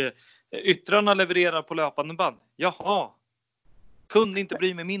och yttrarna levererar på löpande band. Jaha. Kunde inte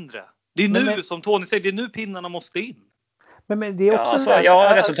bli med mindre. Det är nu som Tony säger, det är nu pinnarna måste in. Men det är också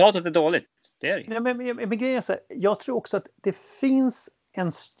resultatet är dåligt. Det är det. Men grejen är så här, jag tror också att det finns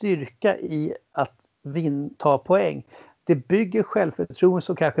en styrka i att ta poäng. Det bygger självförtroende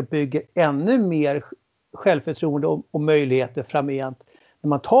som kanske bygger ännu mer självförtroende och möjligheter framgent när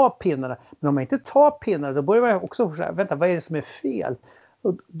man tar pinnarna. Men om man inte tar pinnarna, då börjar man också säga, vänta, vad är det som är fel?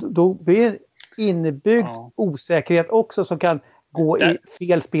 Och då blir det inbyggd osäkerhet också som kan gå i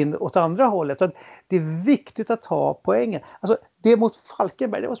fel spinn åt andra hållet. Så att det är viktigt att ta poängen. Alltså, det mot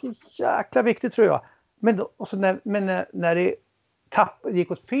Falkenberg, det var så jäkla viktigt tror jag. Men när det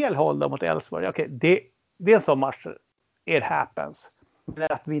gick åt fel håll då, mot Elfsborg, okej, det är en sån match. It happens.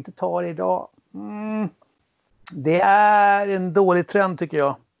 Men att vi inte tar det idag, det är en dålig trend tycker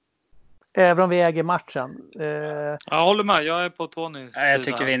jag. Även om vi äger matchen. Jag håller med, jag är på Tonys sida. Jag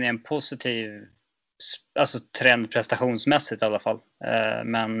tycker vi är en positiv trend prestationsmässigt i alla fall.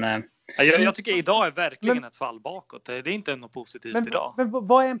 Jag tycker idag är verkligen ett fall bakåt. Det är inte något positivt idag. Men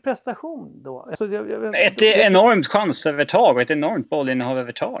vad är en prestation då? Alltså, ett enormt chansövertag och ett enormt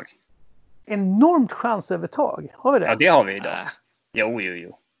bollinnehav-övertag. Enormt chansövertag? Har vi det? Ja, det har vi idag.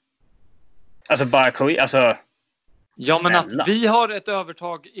 Jo. Alltså bara... Ja, men att vi har ett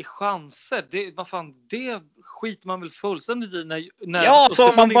övertag i chanser, det skiter man väl fullständigt i när alltså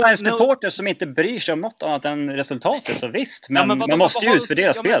om man bara är en supporter som inte bryr sig om något annat än resultatet, så visst. Men man måste ju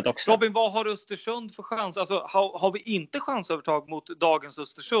utvärdera spelet också. Robin, vad har Östersund för chans? Alltså, har vi inte chansövertag mot dagens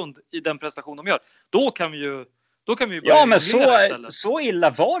Östersund i den prestation de gör, då kan vi ju börja. Ja, men så illa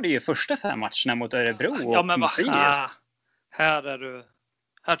var det ju första 5 matcherna mot Örebro och mot Sirius. Här är du...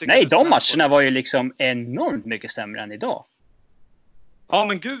 Nej, de matcherna var ju liksom enormt mycket sämre än idag. Ja,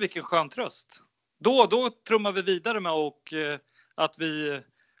 men gud vilken skön tröst. Då trummar vi vidare med och att vi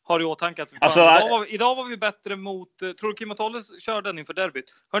har i åtanke att idag var vi bättre mot... Tror du Kim och Tolles körde den inför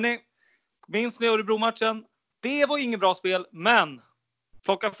derbyt? Hörrni, minns ni Örebro-matchen? Det var inget bra spel, men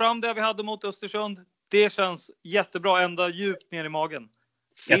plocka fram det vi hade mot Östersund. Det känns jättebra, ända djupt ner i magen.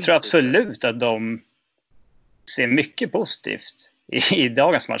 Jag tror absolut att de ser mycket positivt i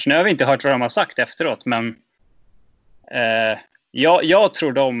dagens match. Nu har vi inte hört vad de har sagt efteråt, men jag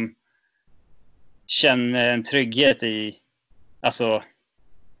tror de känner en trygghet i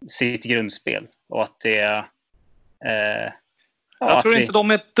sitt grundspel och att det jag tror inte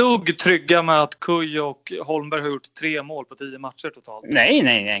de är ett dugg trygga med att Kuj och Holmberg har gjort 3 mål på 10 matcher totalt.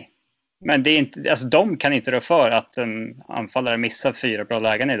 Nej. Men det är inte, de kan inte rå för att en anfallare missar 4 bra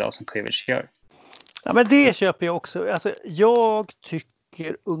lägen idag som Kujovic gör. Ja, men det köper jag också. Alltså, jag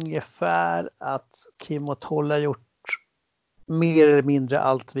tycker ungefär att Kim och Tolle har gjort mer eller mindre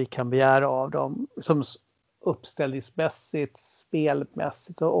allt vi kan begära av dem. Som uppställningsmässigt,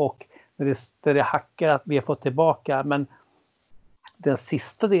 spelmässigt och när det hackar att vi har fått tillbaka. Men den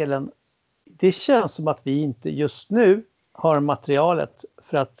sista delen, det känns som att vi inte just nu har materialet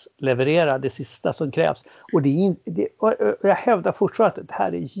för att leverera det sista som krävs. Och jag hävdar fortfarande att det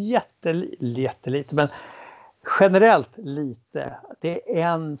här är jättelite. Men generellt lite. Det är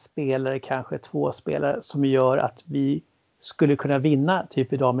en spelare, kanske 2 spelare som gör att vi skulle kunna vinna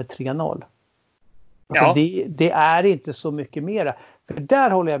typ idag med 3-0. Alltså det är inte så mycket mera. För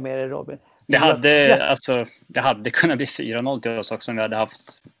där håller jag med dig, Robin. Det hade kunnat bli 4-0 till oss också om vi hade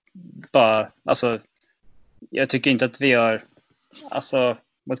haft jag tycker inte att vi gör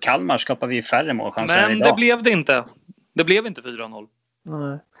mot Kalmar skapar vi färre målchanser än idag. Men det blev det inte. Det blev inte 4-0.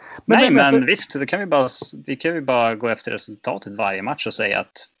 Nej. Men visst, då kan vi kan ju bara gå efter resultatet varje match och säga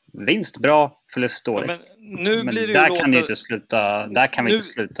att vinst bra, förlust dåligt. Men blir det där kan vi inte sluta. Där kan vi inte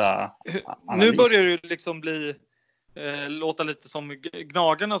sluta. Nu börjar det liksom bli låta lite som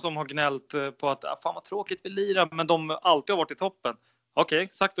Gnagarna som har gnällt på att fan vad tråkigt vi lirar, men de alltid har varit i toppen. Okej,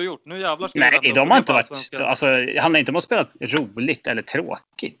 sagt och gjort. Nu jävlar ska Nej, de har inte varit... det handlar inte om att spela roligt eller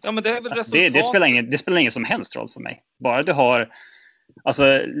tråkigt. Ja, men det är väl resultat. Det spelar ingen som helst roll för mig. Bara du har...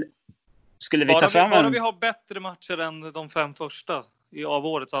 skulle vi ta fram bara vi har bättre matcher än de 5 första av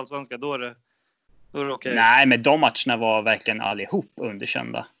årets allsvenska, då är det okej. Nej, men de matcherna var verkligen allihop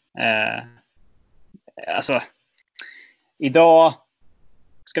underkända. Idag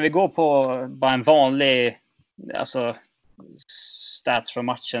ska vi gå på bara en vanlig stats från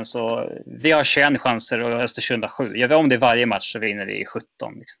matchen, så vi har 21 chanser och Östersund har 7. Gör vi om det varje match så vinner vi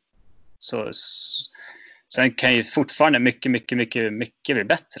 17 liksom. Så sen kan ju fortfarande mycket bli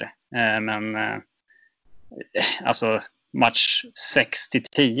bättre. Men match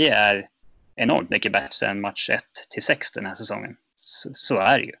 6-10 är enormt mycket bättre än match 1-6 den här säsongen. Så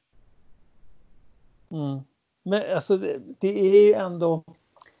är det ju. Men det är ju ändå,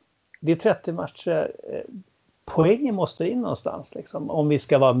 det är 30 matcher. Poängen måste in någonstans liksom, om vi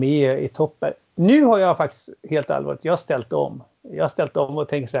ska vara med i toppen. Nu har jag faktiskt helt allvarligt, jag har ställt om och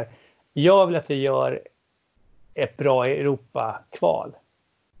tänkt så här: jag vill att vi gör ett bra Europa-kval.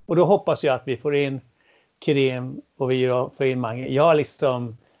 Och då hoppas jag att vi får in Krim och vi får in Mange.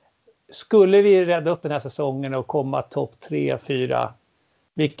 Skulle vi rädda upp den här säsongen och komma topp 3-4,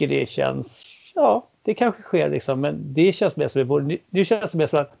 vilket det känns, det kanske sker liksom, men det känns mest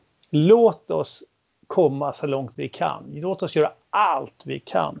som att låt oss komma så långt vi kan. Låt oss göra allt vi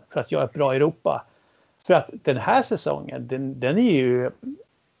kan för att göra ett bra Europa. För att den här säsongen, den är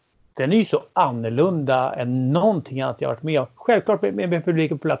ju så annorlunda än någonting annat jag har varit med om. Självklart med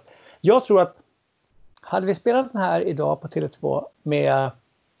publiken på plats. Jag tror att hade vi spelat den här idag på Tele2 med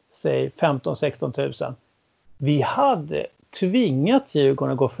säg 15-16 000, vi hade tvingat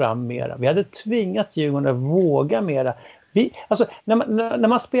Djurgården att gå fram mera. Vi hade tvingat Djurgården att våga mera. När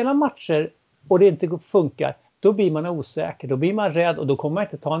man spelar matcher och det inte funkar, då blir man osäker, då blir man rädd och då kommer man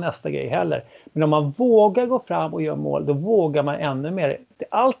inte ta nästa grej heller. Men om man vågar gå fram och göra mål, då vågar man ännu mer.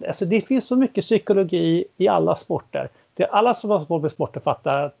 Det finns så mycket psykologi i alla sporter. Alla som har svårt med sporter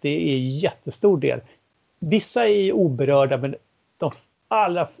fattar att det är en jättestor del. Vissa är oberörda, men de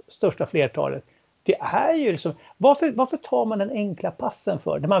allra största flertalet, det är ju liksom, varför tar man den enkla passen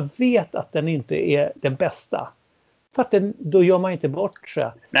för? När man vet att den inte är den bästa. För att då gör man inte bort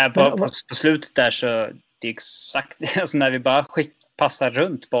sig. Nej, på slutet där så det är exakt när vi bara passar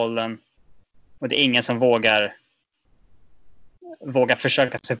runt bollen och det är ingen som vågar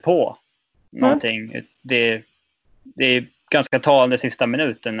försöka sig på någonting. Det är ganska talande sista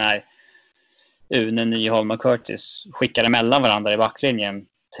minuten när Une, Nyholm och Curtis skickar emellan varandra i backlinjen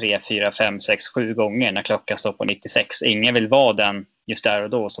 3, 4, 5, 6, 7 gånger när klockan står på 96. Ingen vill vara den just där och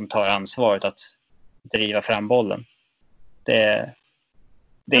då som tar ansvaret att driva fram bollen. Det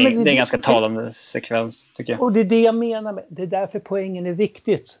är en ganska talande sekvens, tycker jag. Och det är det jag menar med. Det är därför poängen är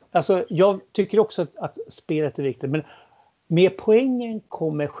viktigt. Jag tycker också att spelet är viktigt. Men med poängen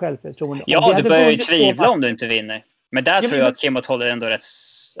kommer självförtroende. Ja, du börjar ju tvivla om du inte vinner. Men där tror jag att Kim och Tolle är ändå rätt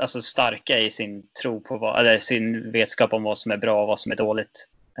starka i sin tro på eller sin vetskap om vad som är bra och vad som är dåligt.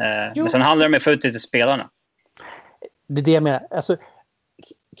 Men sen handlar det om att få ut det till spelarna. Det är det jag menar.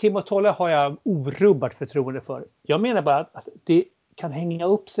 Kim och Tolle har jag orubbat förtroende för. Jag menar bara att det kan hänga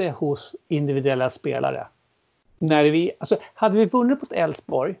upp sig hos individuella spelare. Hade vi vunnit mot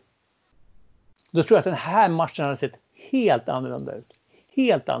Elfsborg, då tror jag att den här matchen hade sett helt annorlunda ut.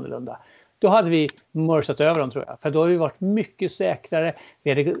 Helt annorlunda. Då hade vi mörsat över dem, tror jag. För då har vi varit mycket säkrare. Vi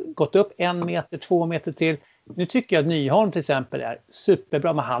hade gått upp 1 meter, 2 meter till. Nu tycker jag att Nyholm till exempel är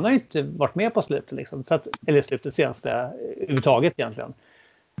superbra. Men han har ju inte varit med på slutet. Liksom, eller slutet senaste överhuvudtaget egentligen.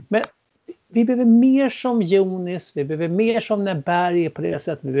 Men vi behöver mer som Jonis. Vi behöver mer som när Berg är på det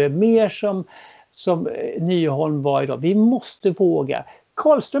sättet. Vi behöver mer som Nyholm var idag. Vi måste våga.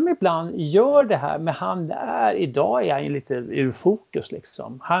 Karlström ibland gör det här, men idag är han lite ur fokus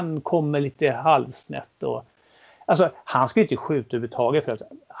liksom. Han kommer lite halvsnett han ska ju inte skjuta överhuvudtaget för att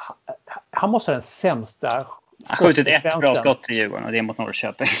han måste ha den sämsta Han skjutit ett bra skott till Djurgården och det är mot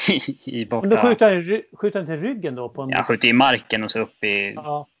Norrköping i borta. Men då skjuter han till ryggen då? På en... Ja, skjuter i marken och så upp i...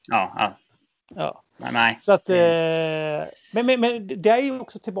 Ja. Nej. Så att, men det är ju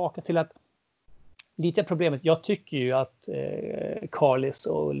också tillbaka till att lite problemet. Jag tycker ju att Carlis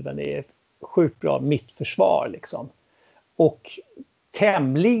och Ulven är sjukt bra mittförsvar liksom. Och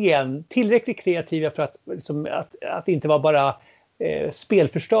tämligen tillräckligt kreativa för att, liksom, att inte vara bara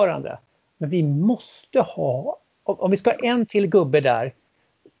spelförstörande. Men vi måste ha, om vi ska ha en till gubbe där.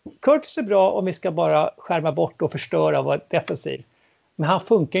 Curtis är bra om vi ska bara skärma bort och förstöra och vara defensiv. Men han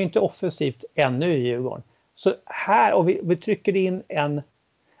funkar ju inte offensivt ännu i Djurgården. Så här, och vi trycker in en...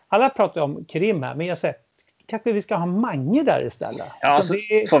 Alla pratar om Krim här, men jag säger kanske vi ska ha Mange där istället. Ja, alltså,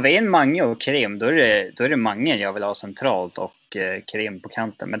 får vi in Mange och Krim, då är det Mange jag vill ha centralt och Krim på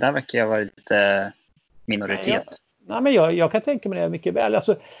kanten. Men där verkar jag vara lite minoritet. Nej, men jag kan tänka mig det mycket väl.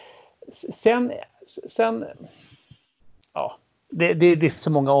 Alltså, sen ja, det är så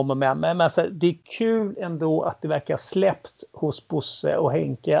många om och med. Men alltså, det är kul ändå att det verkar släppt hos Bosse och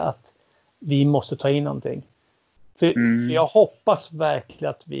Henke att vi måste ta in någonting. För jag hoppas verkligen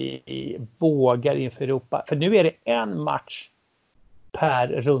att vi vågar inför Europa. För nu är det en match per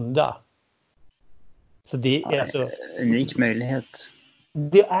runda. Så det är alltså... Unik möjlighet.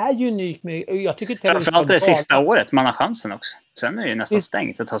 Det är ju unik möjlighet. Jag tycker inte framförallt det sista året man har chansen också. Sen är det ju nästan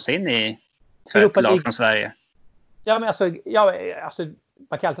stängt att ta sig in i för lag från Sverige. Ja, men alltså,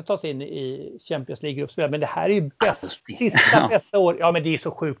 man kan alltid ta sig in i Champions League-gruppspel. Men det här är ju bästa år. Ja, men det är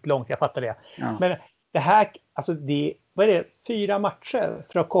så sjukt långt, jag fattar det. Ja. Men det här, alltså vad är det? 4 matcher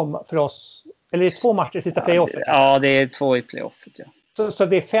för att komma för oss, eller det är 2 matcher i sista playoffet? Ja, det är 2 i playoffet, ja. Så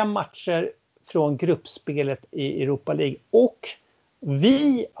det är 5 matcher från gruppspelet i Europa League. Och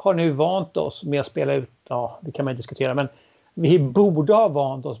vi har nu vant oss med att spela ut, det kan man diskutera, men vi borde ha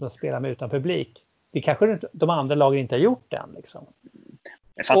vant oss med att spela med utan publik. Det kanske de andra lagen inte har gjort än. Liksom.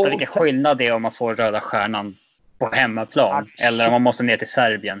 Jag fattar vilken skillnad det är om man får röda stjärnan på hemmaplan eller om man måste ner till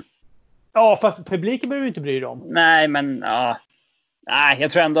Serbien. Ja, fast publiken behöver inte bry dig om. Nej, men nej,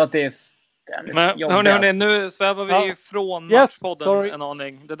 jag tror ändå att det är... Men hörni, nu svävar vi ifrån matchpodden en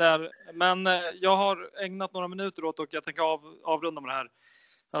aning. Det där. Men jag har ägnat några minuter åt och jag tänker avrunda med det här.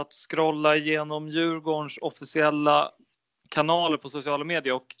 Att scrolla igenom Djurgårdens officiella kanaler på sociala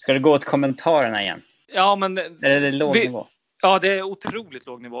medier. Och... Ska du gå åt kommentarerna igen? Ja, men... Är det låg nivå? Ja, det är otroligt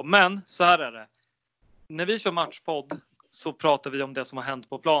låg nivå. Men så här är det. När vi kör matchpodd så pratar vi om det som har hänt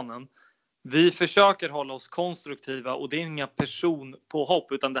på planen. Vi försöker hålla oss konstruktiva och det är inga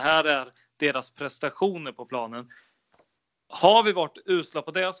personpåhopp utan det här är deras prestationer på planen. Har vi varit usla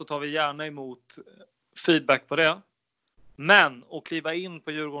på det så tar vi gärna emot feedback på det. Men att kliva in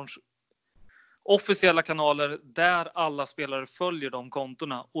på Djurgårdens officiella kanaler där alla spelare följer de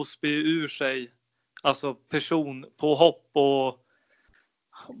kontona och spyr ur sig alltså personpåhopp och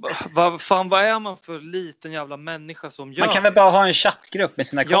vad är man för liten jävla människa som gör? Man kan väl bara ha en chattgrupp med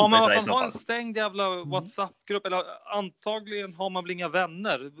sina kompisar. Ja, men man kan ha en stängd jävla WhatsApp-grupp. Eller antagligen har man väl inga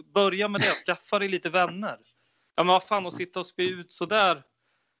vänner. Börja med det, skaffa dig lite vänner. Ja, men vad fan, att sitta och spy ut så där.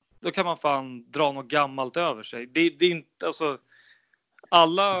 Då kan man fan dra något gammalt över sig. Det är inte, alltså...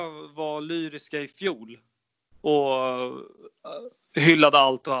 Alla var lyriska i fjol. Och hyllade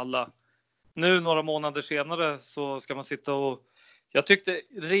allt och alla. Nu några månader senare så ska man sitta och... Jag tyckte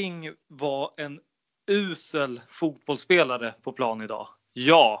Ring var en usel fotbollsspelare på plan idag.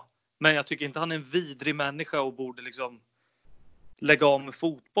 Ja, men jag tycker inte han är en vidrig människa och borde liksom lägga av med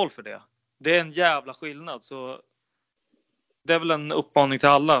fotboll för det. Det är en jävla skillnad, så det är väl en uppmaning till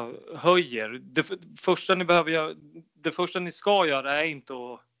alla. Höjer. Det första ni ska göra är inte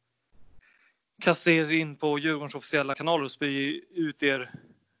att kasta er in på Djurgårdens officiella kanaler och spy ut er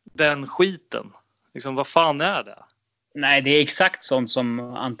den skiten. Liksom, vad fan är det? Nej, det är exakt sånt som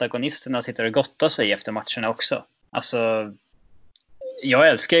antagonisterna sitter och gottar sig efter matcherna också. Alltså, jag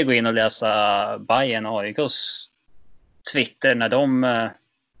älskar att gå in och läsa Bayern och AIKs Twitter när de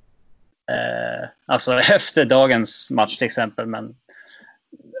alltså efter dagens match till exempel, men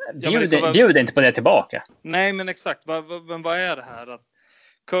bjud inte på det tillbaka. Nej, men exakt. Vad är det här? Att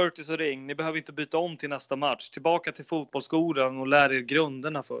Curtis och Ring, ni behöver inte byta om till nästa match. Tillbaka till fotbollsskolan och lär er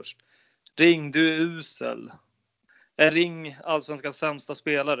grunderna först. Ring, du är usel. Är Ring allsvenskans sämsta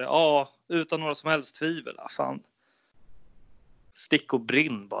spelare? Ja, utan några som helst tvivel. Ja, fan. Stick och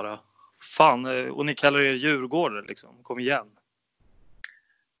brinn bara. Fan, och ni kallar er Djurgårdare liksom. Kom igen.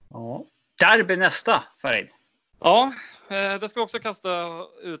 Ja. Derby nästa, Farid. Ja, det ska vi också kasta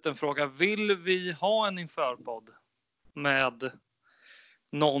ut en fråga. Vill vi ha en införpodd med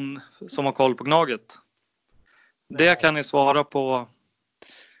någon som har koll på Gnaget? Det kan ni svara på.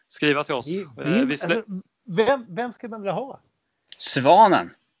 Skriva till oss. Vem skulle man vilja ha?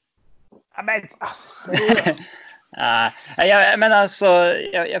 Svanen. Ja, men, men alltså,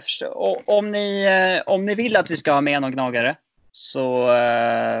 jag förstår. Om ni vill att vi ska ha med någon gnagare så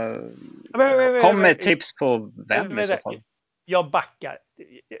kom med tips på vem i så fall. Jag backar.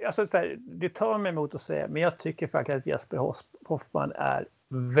 Alltså, det tar mig emot att säga, men jag tycker faktiskt att Jesper Hoffman är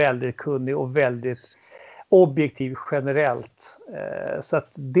väldigt kunnig och väldigt objektiv generellt. Så att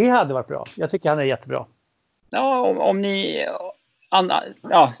det hade varit bra. Jag tycker han är jättebra. Ja, om ni...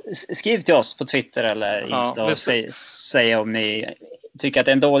 skriv till oss på Twitter eller Insta och säg om ni tycker att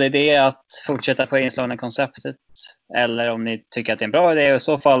det är en dålig idé att fortsätta på inslagna konceptet eller om ni tycker att det är en bra idé. Och i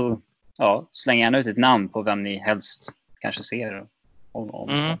så fall släng gärna ut ett namn på vem ni helst kanske ser.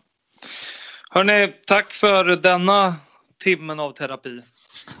 Hörrni, tack för denna timmen av terapi.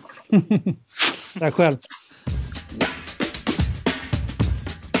 Tack själv.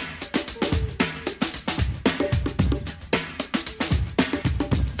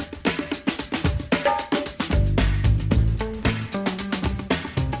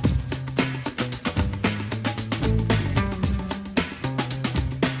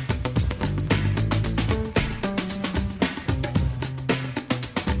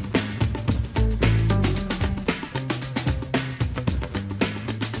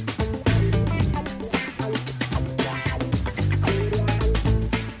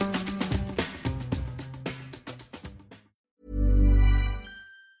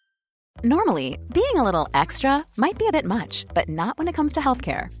 Normally, being a little extra might be a bit much, but not when it comes to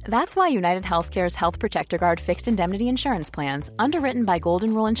healthcare. That's why United Healthcare's Health Protector Guard fixed indemnity insurance plans, underwritten by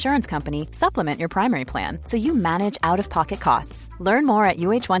Golden Rule Insurance Company, supplement your primary plan so you manage out-of-pocket costs. Learn more at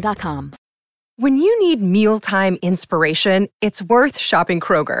uh1.com. When you need mealtime inspiration, it's worth shopping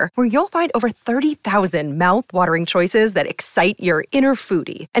Kroger, where you'll find over 30,000 mouth-watering choices that excite your inner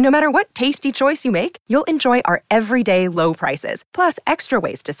foodie. And no matter what tasty choice you make, you'll enjoy our everyday low prices, plus extra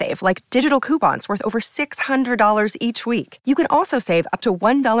ways to save, like digital coupons worth over $600 each week. You can also save up to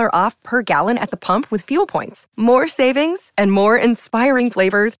 $1 off per gallon at the pump with fuel points. More savings and more inspiring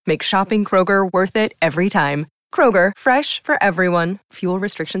flavors make shopping Kroger worth it every time. Kroger, fresh for everyone. Fuel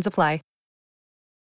restrictions apply.